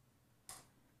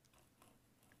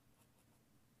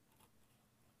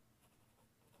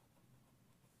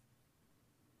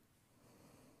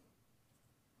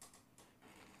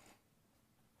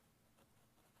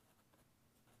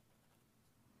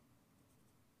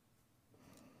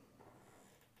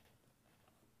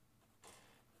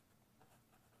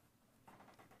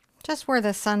 Just where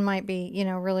the sun might be, you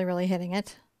know, really, really hitting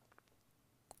it.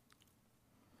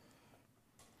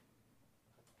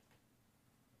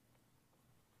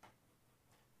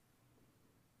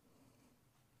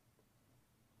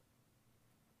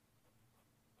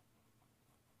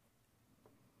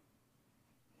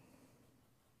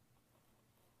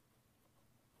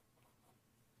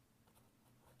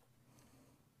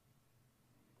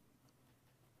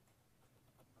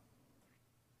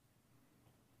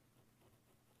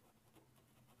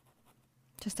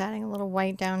 Just adding a little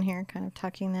white down here, kind of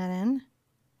tucking that in.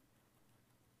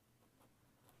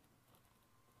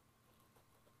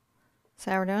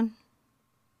 See how we're doing?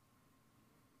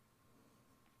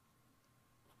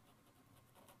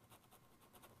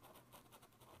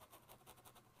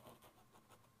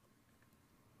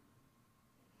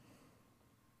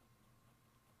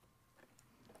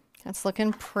 That's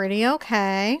looking pretty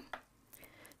okay.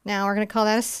 Now we're going to call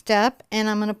that a step, and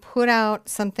I'm going to put out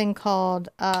something called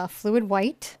fluid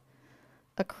white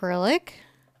acrylic.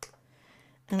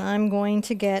 And I'm going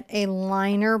to get a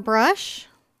liner brush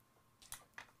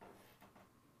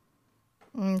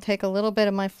and take a little bit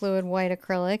of my fluid white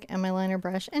acrylic and my liner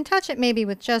brush and touch it maybe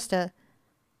with just a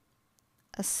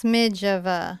smidge of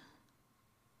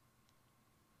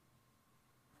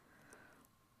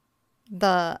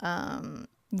the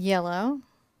yellow.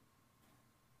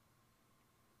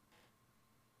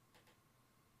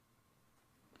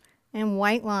 And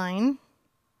white line,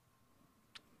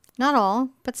 not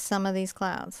all, but some of these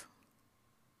clouds.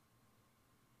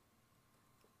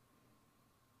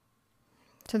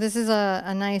 So this is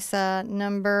a nice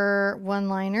number 1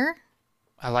 liner.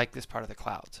 I like this part of the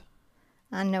clouds.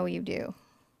 I know you do.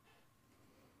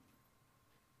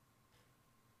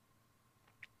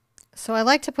 So I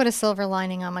like to put a silver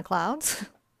lining on my clouds.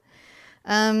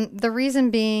 The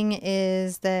reason being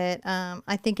is that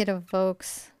I think it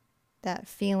evokes that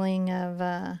feeling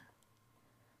of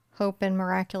hope and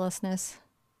miraculousness.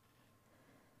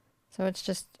 So it's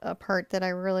just a part that I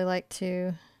really like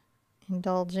to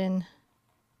indulge in.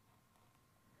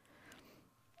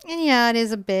 And yeah, it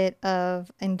is a bit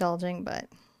of indulging, but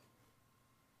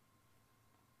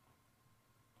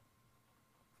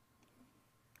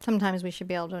sometimes we should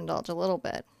be able to indulge a little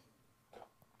bit.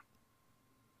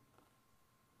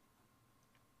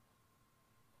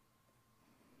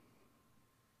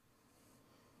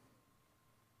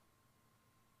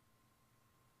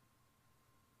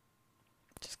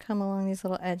 Just come along these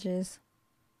little edges.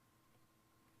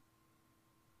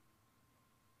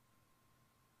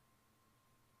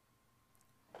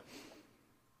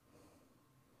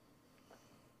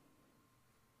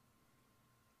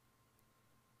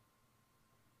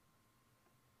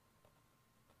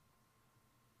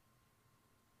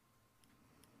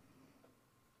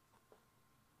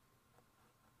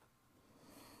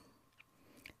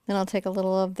 Then I'll take a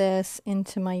little of this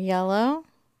into my yellow.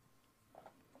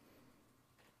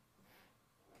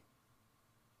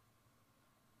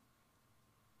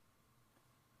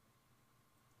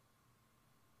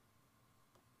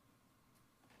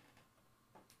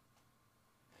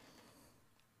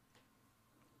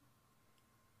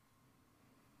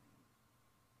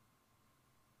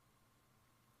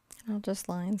 I'll just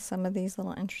line some of these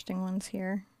little interesting ones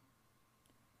here.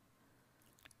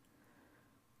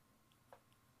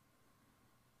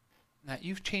 Now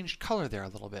you've changed color there a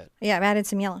little bit. Yeah, I've added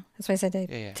some yellow. That's why I said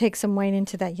to take some white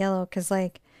into that yellow, because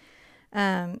like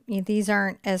these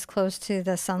aren't as close to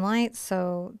the sunlight,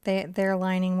 so their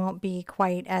lining won't be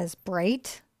quite as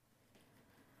bright,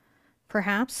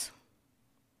 perhaps.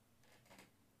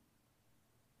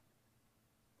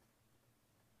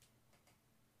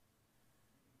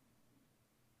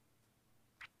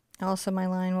 Also, my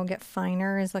line will get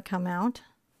finer as they come out.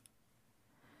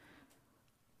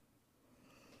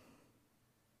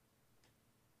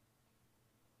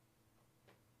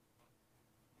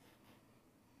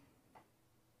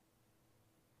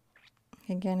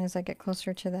 Again, as I get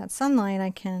closer to that sunlight, I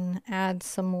can add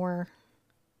some more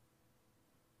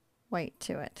white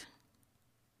to it.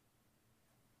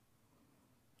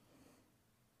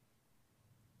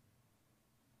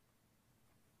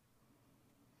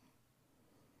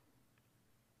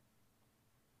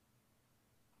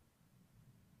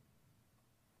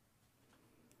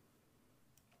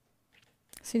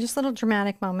 See, just little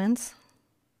dramatic moments.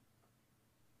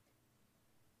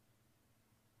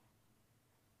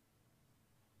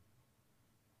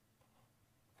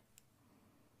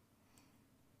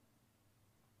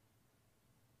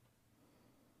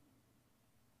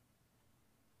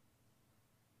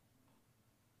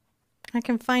 I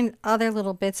can find other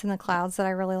little bits in the clouds that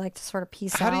I really like to sort of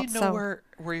piece out. How do you know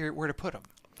where to put them?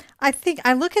 I think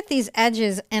I look at these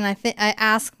edges and I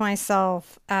ask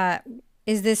myself,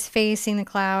 is this facing the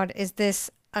cloud? Is this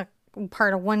a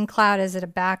part of one cloud? Is it a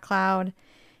back cloud?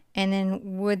 And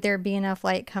then would there be enough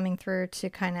light coming through to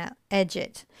kind of edge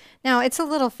it? Now, it's a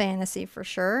little fantasy for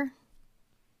sure.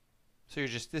 So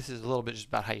this is a little bit just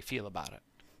about how you feel about it.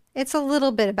 It's a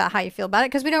little bit about how you feel about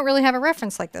it, because we don't really have a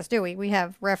reference like this, do we? We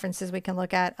have references we can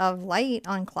look at of light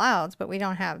on clouds, but we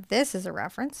don't have this as a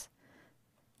reference.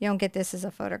 You don't get this as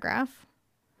a photograph.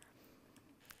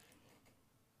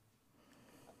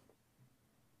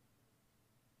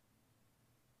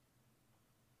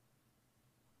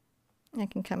 I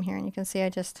can come here and you can see I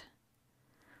just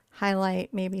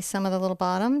highlight maybe some of the little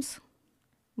bottoms.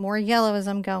 More yellow as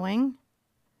I'm going.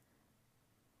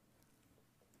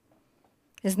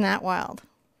 Isn't that wild?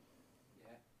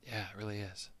 Yeah, it really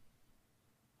is.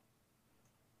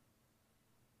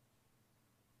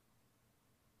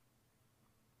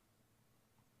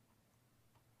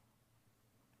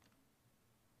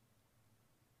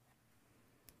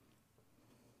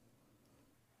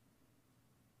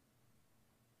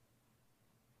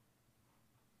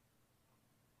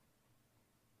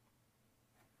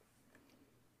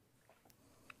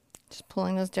 Just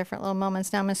pulling those different little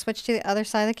moments. Now I'm going to switch to the other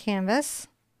side of the canvas.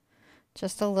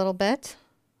 Just a little bit.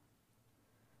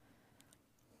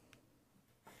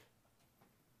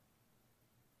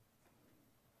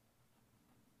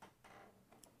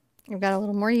 I've got a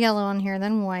little more yellow on here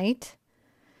than white.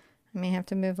 I may have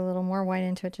to move a little more white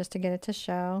into it just to get it to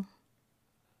show.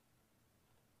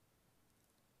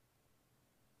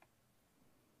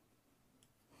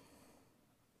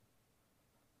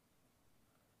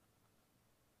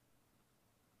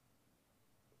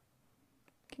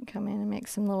 Can come in and make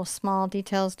some little small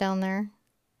details down there.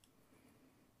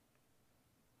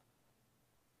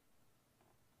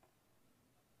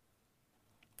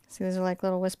 See, those are like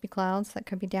little wispy clouds that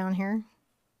could be down here.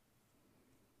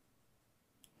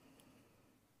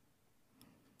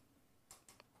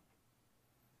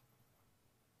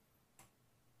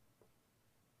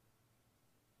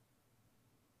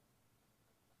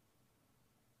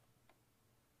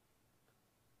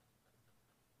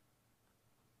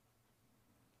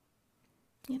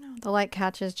 You know, the light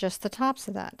catches just the tops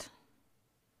of that.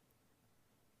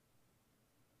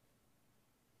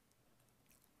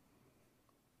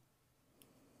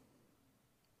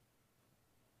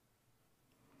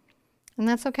 And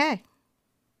that's okay.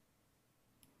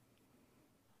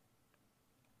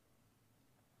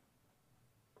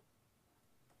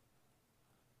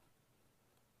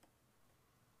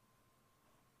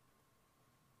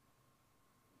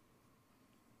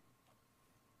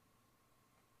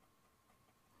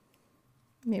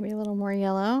 Maybe a little more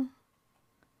yellow.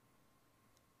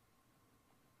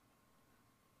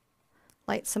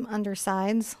 Light some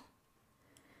undersides.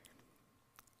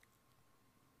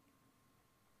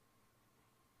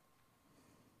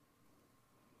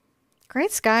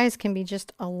 Great skies can be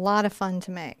just a lot of fun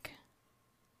to make.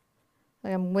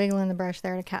 Like I'm wiggling the brush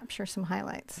there to capture some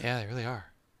highlights. Yeah, they really are.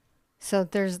 So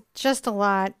there's just a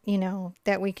lot, you know,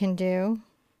 that we can do.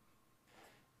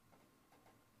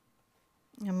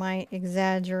 I might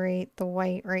exaggerate the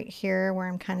white right here where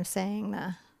I'm kind of saying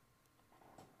the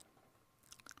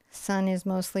sun is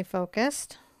mostly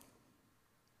focused.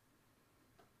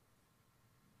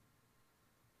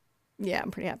 Yeah,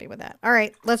 I'm pretty happy with that. All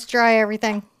right, let's dry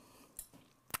everything.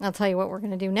 I'll tell you what we're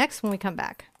going to do next when we come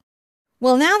back.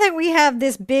 Well, now that we have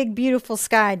this big, beautiful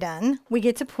sky done, we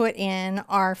get to put in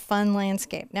our fun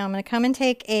landscape. Now I'm going to come and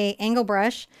take a angle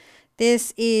brush.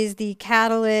 This is the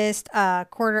Catalyst I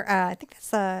think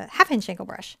that's a 1/2 inch angle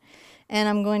brush. And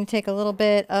I'm going to take a little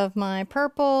bit of my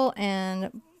purple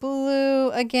and blue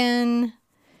again,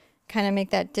 kind of make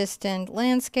that distant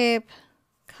landscape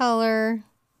color.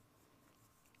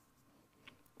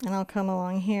 And I'll come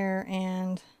along here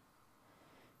and,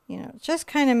 you know, just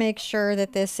kind of make sure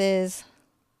that this is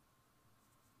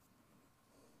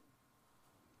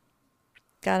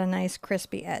got a nice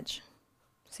crispy edge.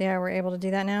 See how we're able to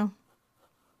do that now?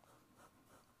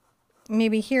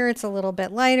 Maybe here it's a little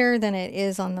bit lighter than it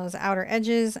is on those outer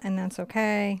edges, and that's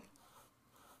okay.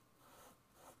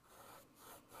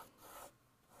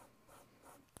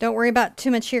 Don't worry about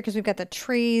too much here because we've got the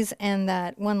trees and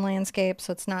that one landscape,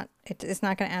 so it's not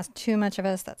going to ask too much of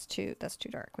us. That's too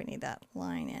dark. We need that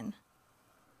line in.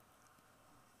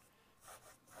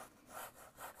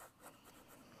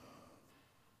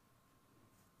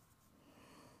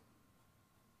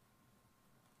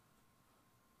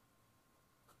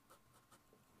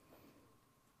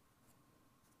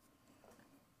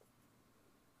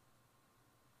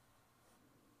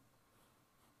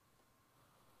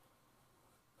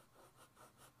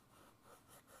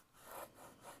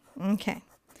 Okay.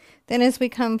 Then as we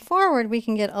come forward, we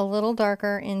can get a little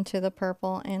darker into the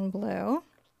purple and blue,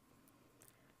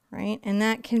 right? And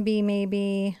that can be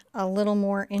maybe a little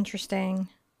more interesting.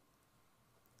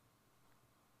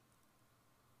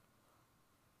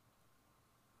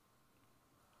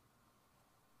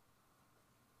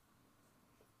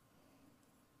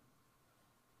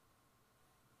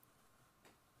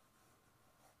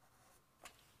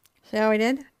 See how we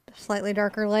did? Slightly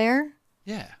darker layer.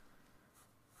 Yeah.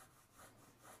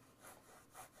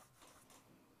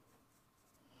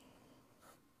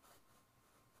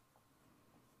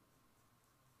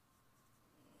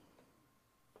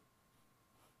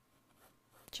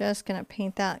 Just going to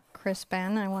paint that crisp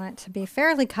in. I want it to be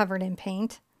fairly covered in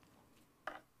paint.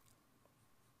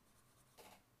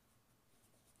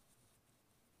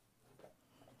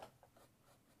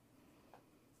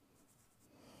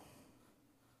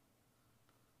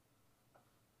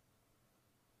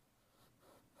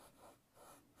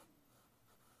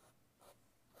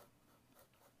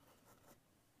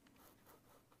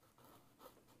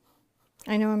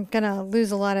 I know I'm going to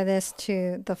lose a lot of this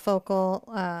to the focal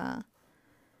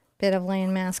bit of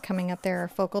landmass coming up there,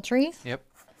 focal trees. Yep.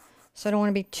 So I don't want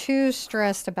to be too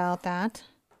stressed about that.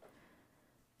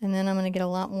 And then I'm going to get a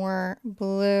lot more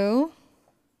blue.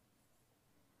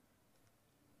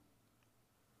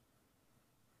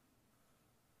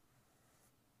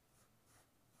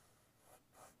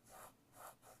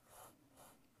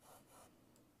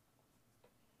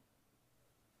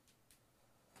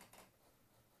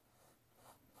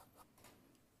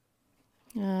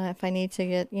 If I need to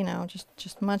get, you know,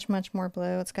 just much more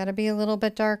blue, it's got to be a little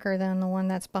bit darker than the one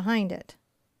that's behind it.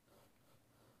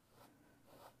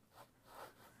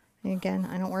 And again,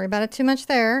 I don't worry about it too much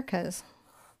there because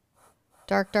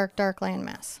dark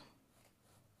landmass.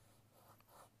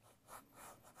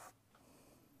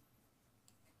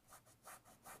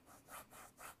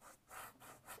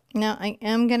 Now I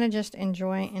am going to just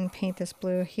enjoy and paint this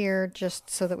blue here just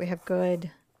so that we have good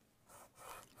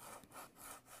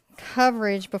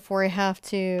coverage before I have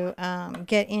to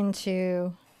get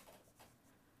into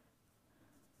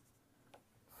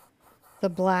the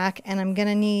black, and I'm going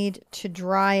to need to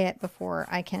dry it before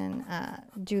I can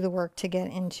do the work to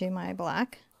get into my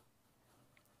black.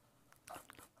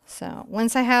 So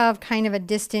once I have kind of a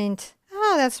distant,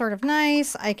 oh, that's sort of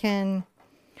nice, I can,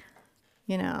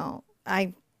 you know,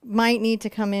 I might need to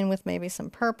come in with maybe some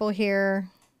purple here.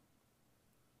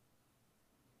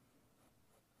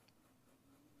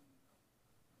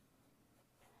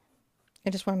 I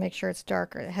just want to make sure it's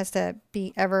darker. It has to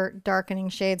be ever darkening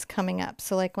shades coming up.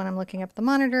 So like when I'm looking up at the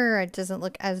monitor, it doesn't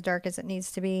look as dark as it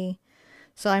needs to be.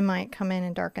 So I might come in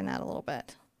and darken that a little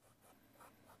bit.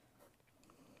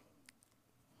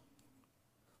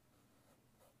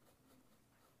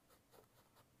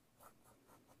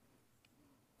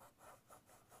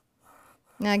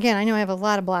 Now again, I know I have a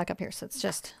lot of black up here, so it's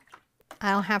just, I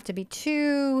don't have to be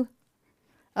too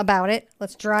about it.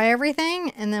 Let's dry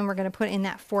everything, and then we're going to put in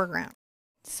that foreground.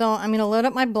 So I'm going to load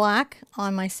up my black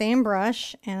on my same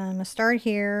brush, and I'm going to start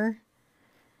here.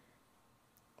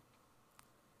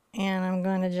 And I'm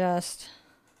going to just,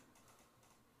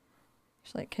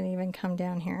 actually it can even come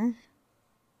down here.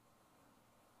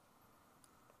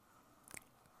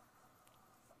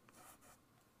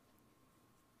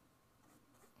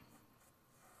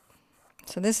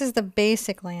 So this is the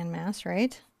basic landmass,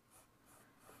 right?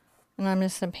 And I'm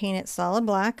just going to paint it solid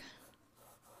black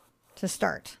to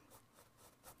start.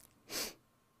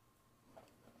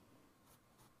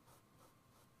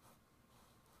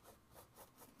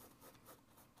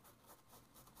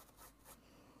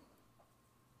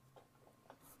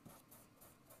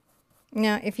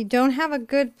 Now, if you don't have a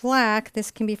good black,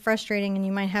 this can be frustrating and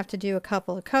you might have to do a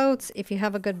couple of coats. If you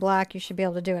have a good black, you should be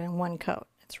able to do it in one coat.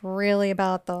 It's really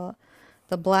about the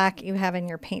black you have in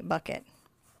your paint bucket.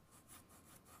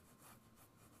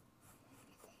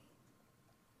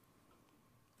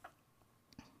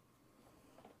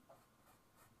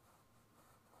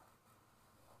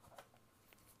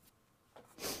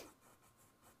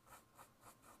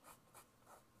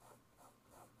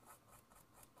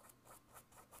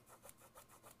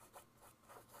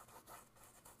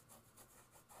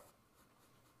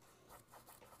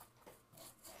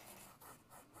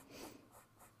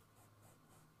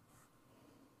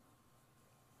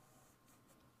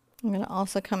 I'm going to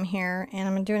also come here and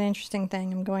I'm going to do an interesting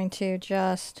thing. I'm going to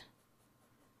just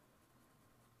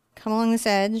come along this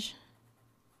edge,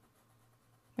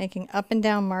 making up and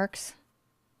down marks.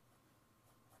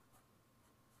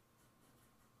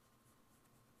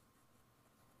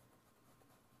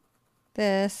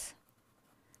 This.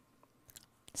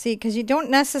 See, because you don't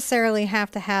necessarily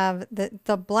have to have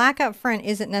the black up front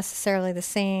isn't necessarily the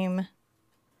same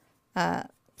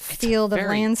field of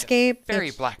landscape. Very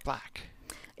black.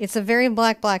 It's a very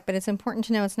black, but it's important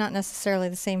to know it's not necessarily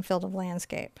the same field of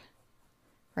landscape,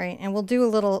 right? And we'll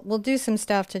do some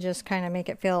stuff to just kind of make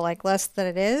it feel like less than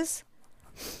it is.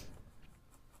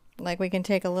 Like we can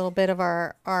take a little bit of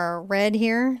our red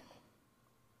here.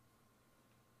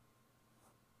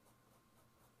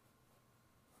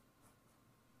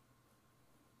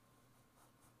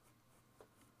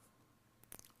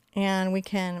 And we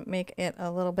can make it a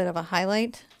little bit of a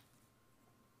highlight.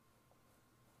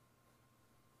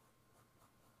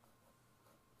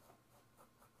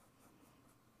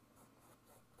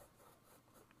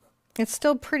 It's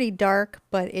still pretty dark,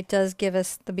 but it does give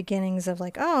us the beginnings of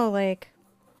like, oh, like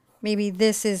maybe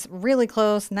this is really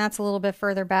close and that's a little bit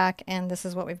further back and this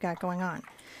is what we've got going on.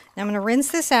 Now I'm going to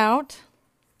rinse this out.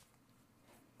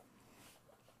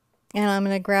 And I'm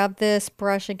going to grab this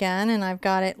brush again and I've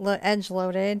got it edge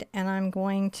loaded and I'm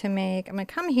going to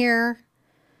come here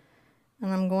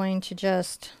and I'm going to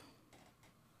just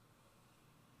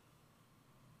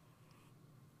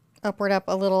upward up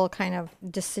a little kind of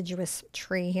deciduous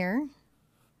tree here.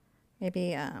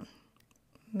 Maybe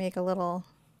make a little,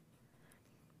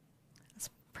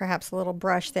 perhaps a little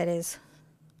brush that is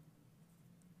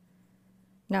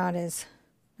not as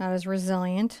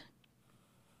resilient.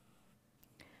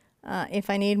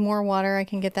 If I need more water, I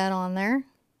can get that on there.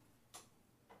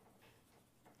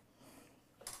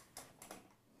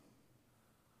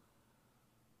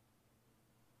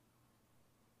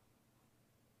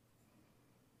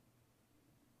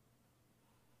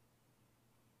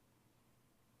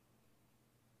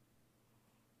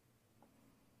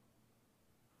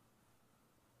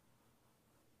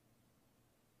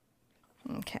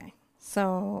 Okay,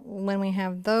 so when we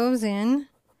have those in,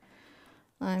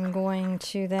 I'm going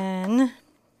to then,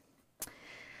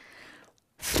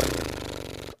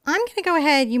 I'm going to go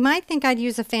ahead, you might think I'd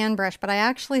use a fan brush, but I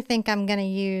actually think I'm going to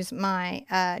use my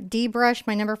D brush,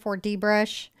 my number 4 D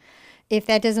brush. If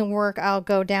that doesn't work, I'll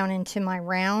go down into my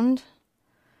round.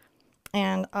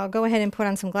 And I'll go ahead and put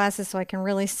on some glasses so I can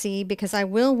really see, because I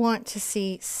will want to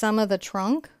see some of the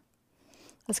trunk.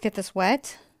 Let's get this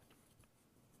wet.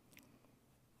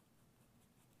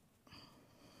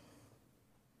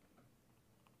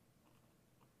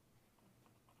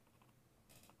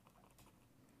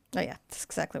 Oh yeah, that's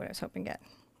exactly what I was hoping to get.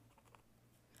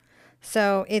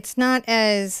 So it's not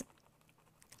as,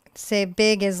 say,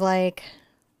 big as like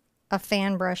a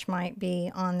fan brush might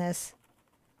be on this.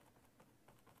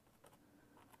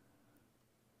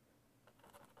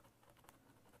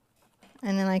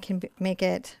 And then I can make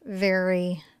it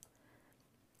very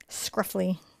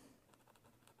scruffy.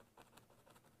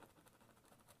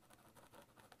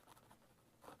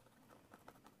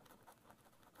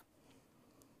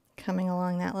 Coming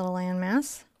along that little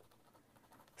landmass,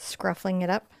 scruffling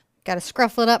it up. Got to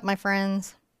scruffle it up, my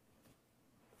friends.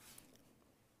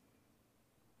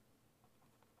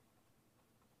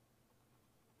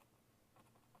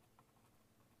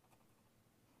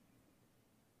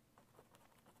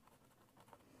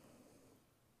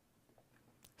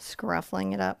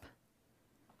 Scruffling it up.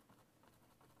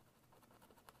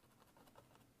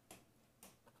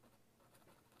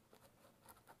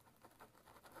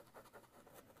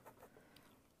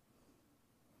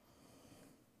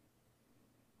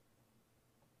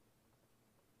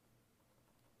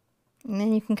 And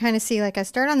then you can kind of see, like, I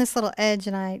start on this little edge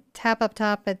and I tap up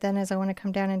top, but then as I want to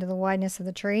come down into the wideness of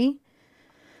the tree,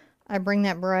 I bring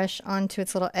that brush onto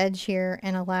its little edge here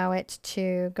and allow it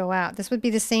to go out. This would be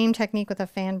the same technique with a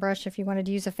fan brush if you wanted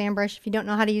to use a fan brush. If you don't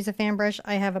know how to use a fan brush,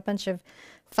 I have a bunch of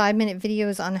 5-minute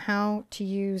videos on how to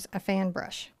use a fan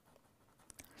brush.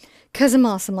 'Cause I'm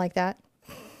awesome like that.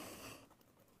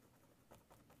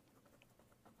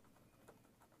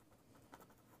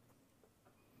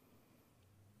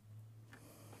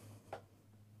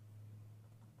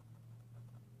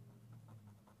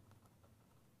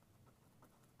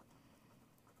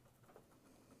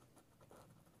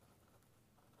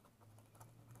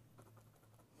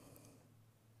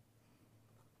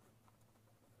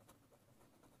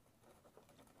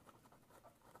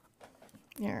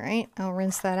 All right, I'll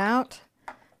rinse that out.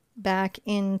 Back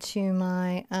into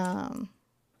my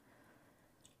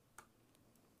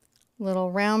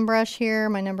little round brush here,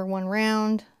 my number 1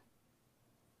 round.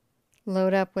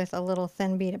 Load up with a little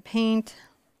thin bead of paint.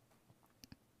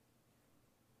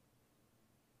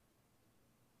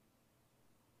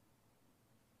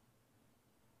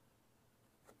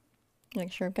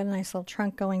 Make sure I've got a nice little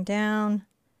trunk going down.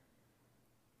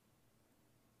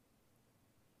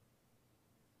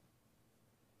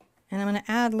 And I'm going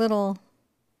to add little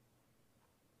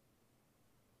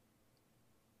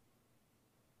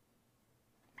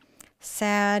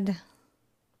sad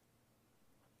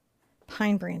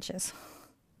pine branches.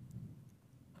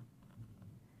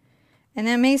 And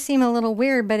that may seem a little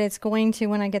weird, but it's going to,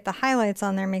 when I get the highlights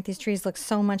on there, make these trees look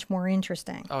so much more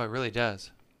interesting. Oh, it really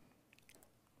does.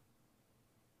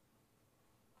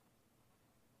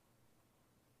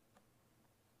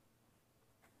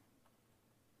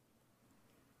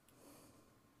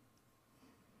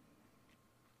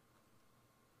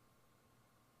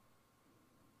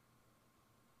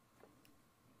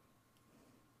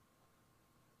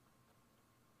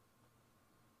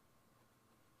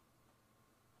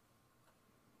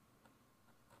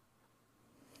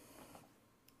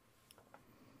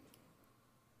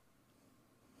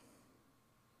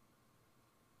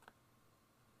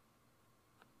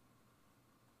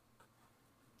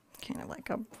 Kind of like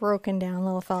a broken down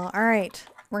little fella. All right,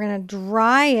 we're going to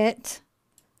dry it,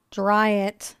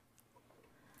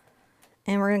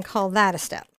 and we're going to call that a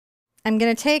step. I'm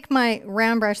going to take my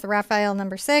round brush, the Raphael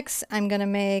number 6. I'm going to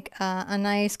make a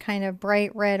nice kind of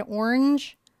bright red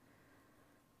orange,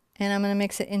 and I'm going to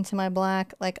mix it into my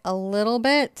black like a little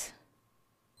bit.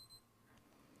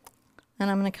 And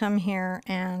I'm going to come here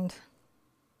and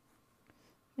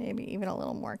maybe even a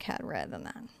little more cad red than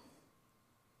that.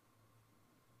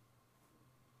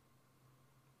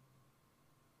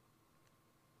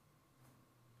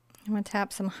 I'm going to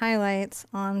tap some highlights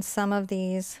on some of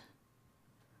these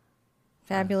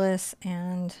fabulous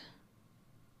and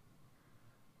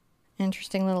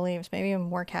interesting little leaves. Maybe even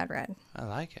more cad red. I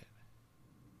like it.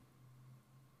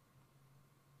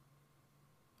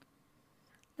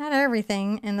 Not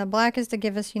everything, and the black is to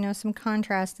give us, you know, some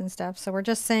contrast and stuff. So we're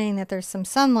just saying that there's some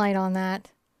sunlight on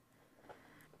that.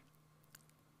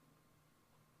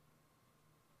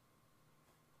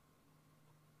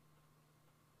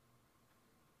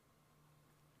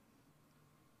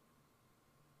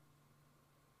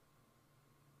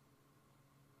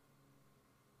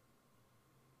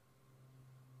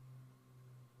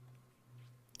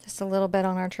 Just a little bit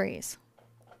on our trees.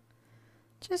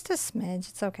 Just a smidge.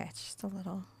 It's okay. It's just a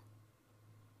little.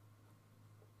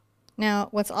 Now,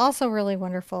 what's also really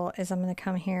wonderful is I'm going to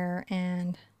come here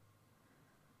and,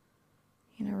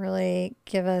 you know, really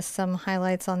give us some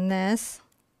highlights on this.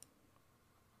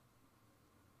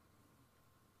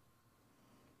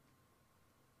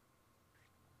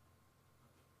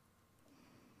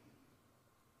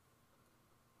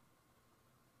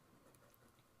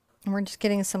 And we're just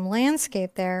getting some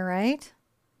landscape there, right?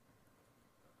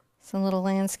 Some little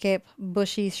landscape,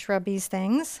 bushy, shrubby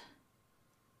things.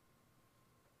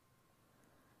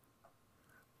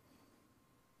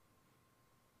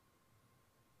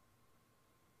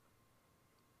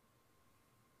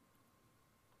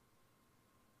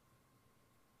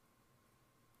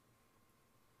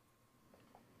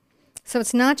 So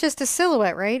it's not just a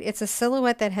silhouette, right? It's a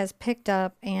silhouette that has picked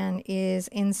up and is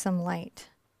in some light.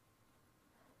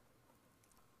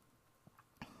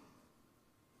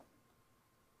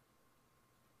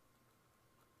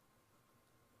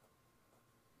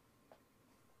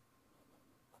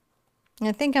 And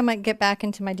I think I might get back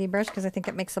into my D-brush because I think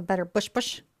it makes a better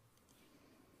bush.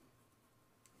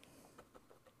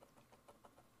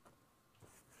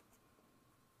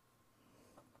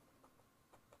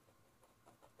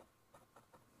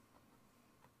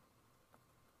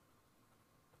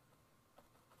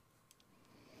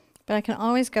 But I can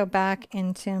always go back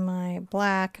into my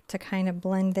black to kind of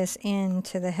blend this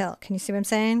into the hill. Can you see what I'm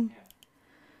saying? Yeah.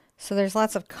 So there's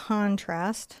lots of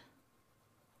contrast.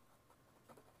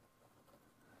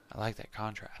 I like that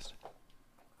contrast.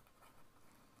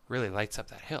 Really lights up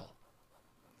that hill.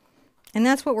 And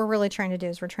that's what we're really trying to do,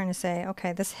 is we're trying to say,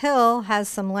 okay, this hill has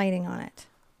some lighting on it.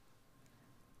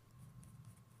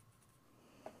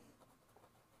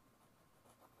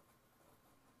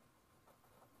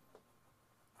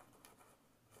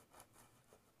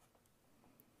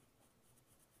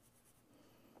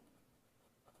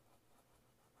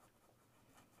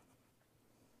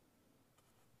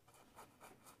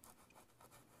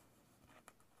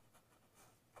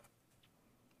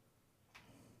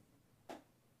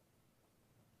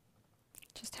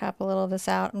 Just tap a little of this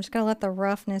out. I'm just going to let the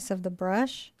roughness of the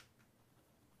brush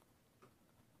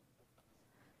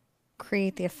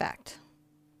create the effect.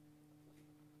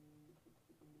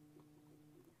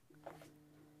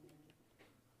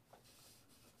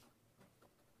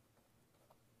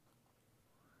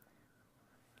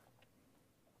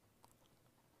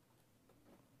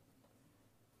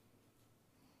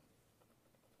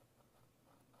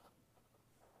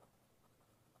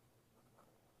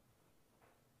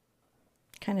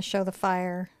 Kind of show the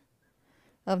fire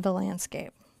of the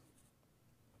landscape.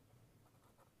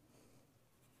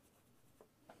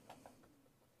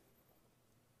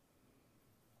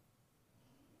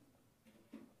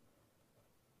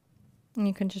 And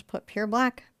you can just put pure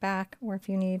black back, or if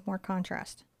you need more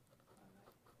contrast.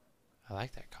 I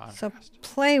like that contrast. So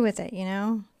play with it, you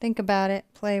know? Think about it,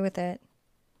 play with it.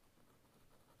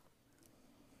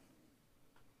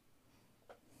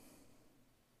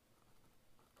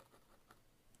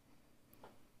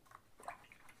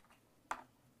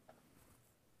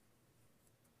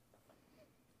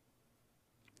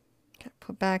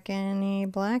 Put back any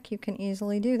black, you can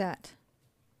easily do that.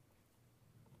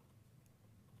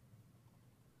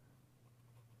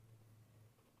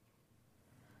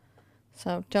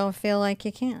 So don't feel like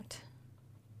you can't.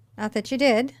 Not that you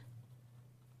did.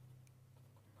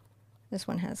 This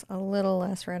one has a little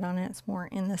less red on it. It's more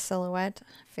in the silhouette,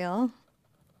 I feel.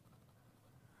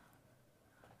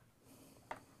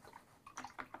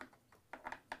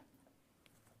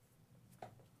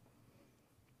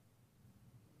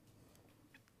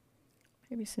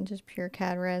 Maybe some just pure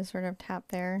CAD res sort of tap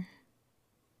there.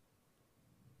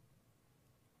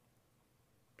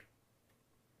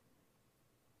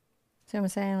 See what I'm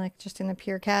saying? Like just in the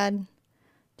pure CAD,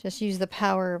 just use the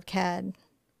power of CAD.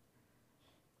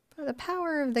 By the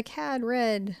power of the CAD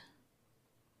red.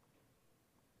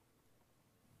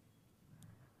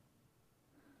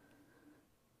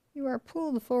 You are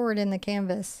pulled forward in the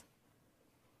canvas.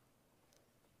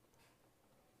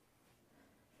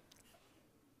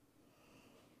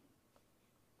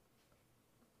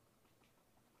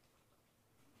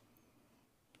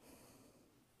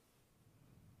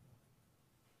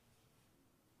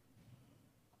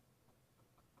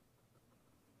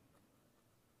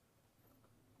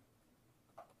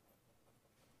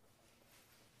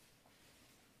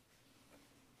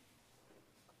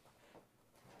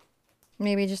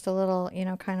 Maybe just a little, you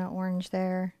know, kind of orange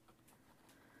there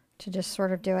to just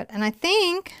sort of do it. And I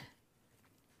think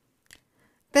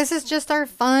this is just our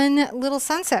fun little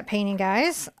sunset painting,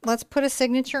 guys. Let's put a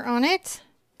signature on it.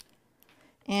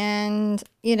 And,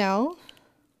 you know,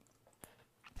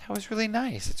 that was really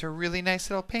nice. It's a really nice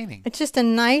little painting. It's just a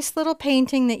nice little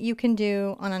painting that you can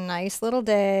do on a nice little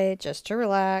day just to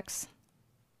relax.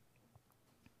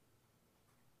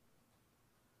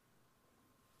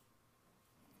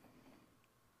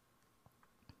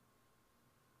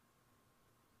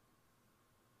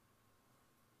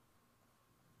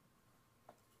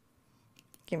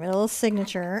 Give it a little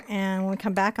signature, and when we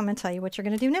come back, I'm going to tell you what you're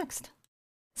going to do next.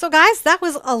 So guys, that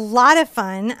was a lot of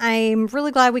fun. I'm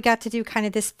really glad we got to do kind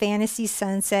of this fantasy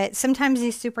sunset. Sometimes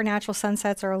these supernatural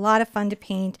sunsets are a lot of fun to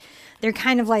paint. They're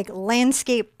kind of like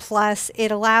landscape plus.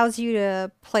 It allows you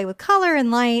to play with color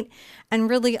and light and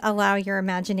really allow your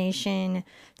imagination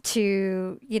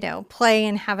to, you know, play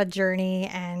and have a journey.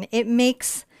 And it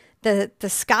makes the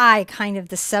sky kind of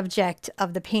the subject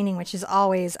of the painting, which is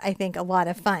always, I think, a lot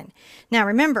of fun. Now,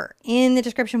 remember, in the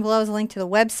description below is a link to the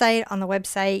website. On the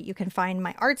website, you can find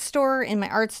my art store. In my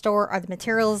art store are the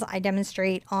materials I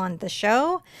demonstrate on the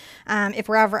show. If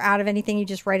we're ever out of anything, you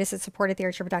just write us at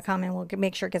support@theartsherpa.com and we'll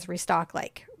make sure it gets restocked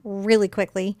like really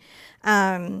quickly.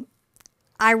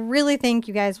 I really think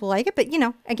you guys will like it, but you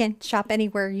know, again, shop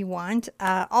anywhere you want.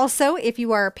 Also, if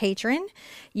you are a patron,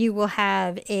 you will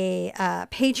have a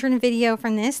patron video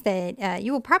from this that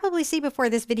you will probably see before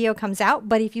this video comes out.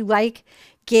 But if you like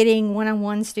getting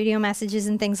one-on-one studio messages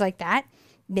and things like that,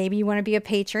 maybe you want to be a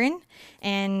patron,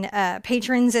 and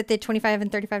patrons at the $25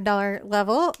 and $35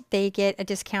 level, they get a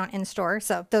discount in store.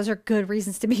 So those are good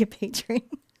reasons to be a patron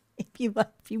if you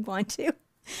want to,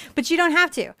 but you don't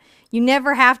have to. You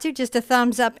never have to. Just a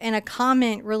thumbs up and a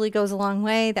comment really goes a long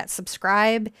way. That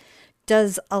subscribe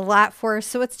does a lot for us.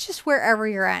 So it's just wherever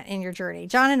you're at in your journey.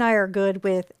 John and I are good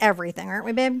with everything, aren't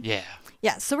we, babe? Yeah.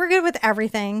 Yeah, so we're good with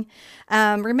everything.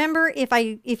 Remember,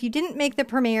 if you didn't make the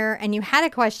premiere and you had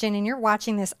a question and you're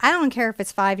watching this, I don't care if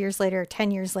it's 5 years later, 10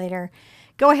 years later,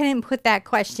 go ahead and put that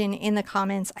question in the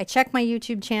comments. I check my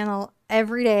YouTube channel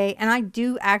every day, and I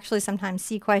do actually sometimes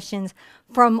see questions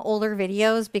from older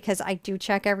videos because I do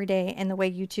check every day, and the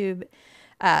way YouTube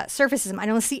surfaces them. I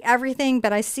don't see everything,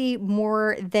 but I see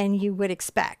more than you would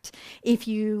expect. If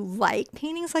you like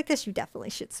paintings like this, you definitely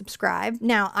should subscribe.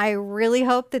 Now, I really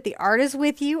hope that the art is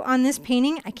with you on this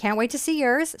painting. I can't wait to see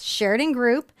yours. Share it in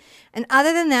group. And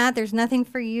other than that, there's nothing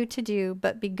for you to do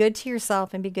but be good to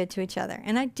yourself and be good to each other.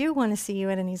 And I do want to see you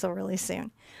at an easel really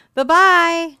soon.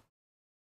 Bye-bye.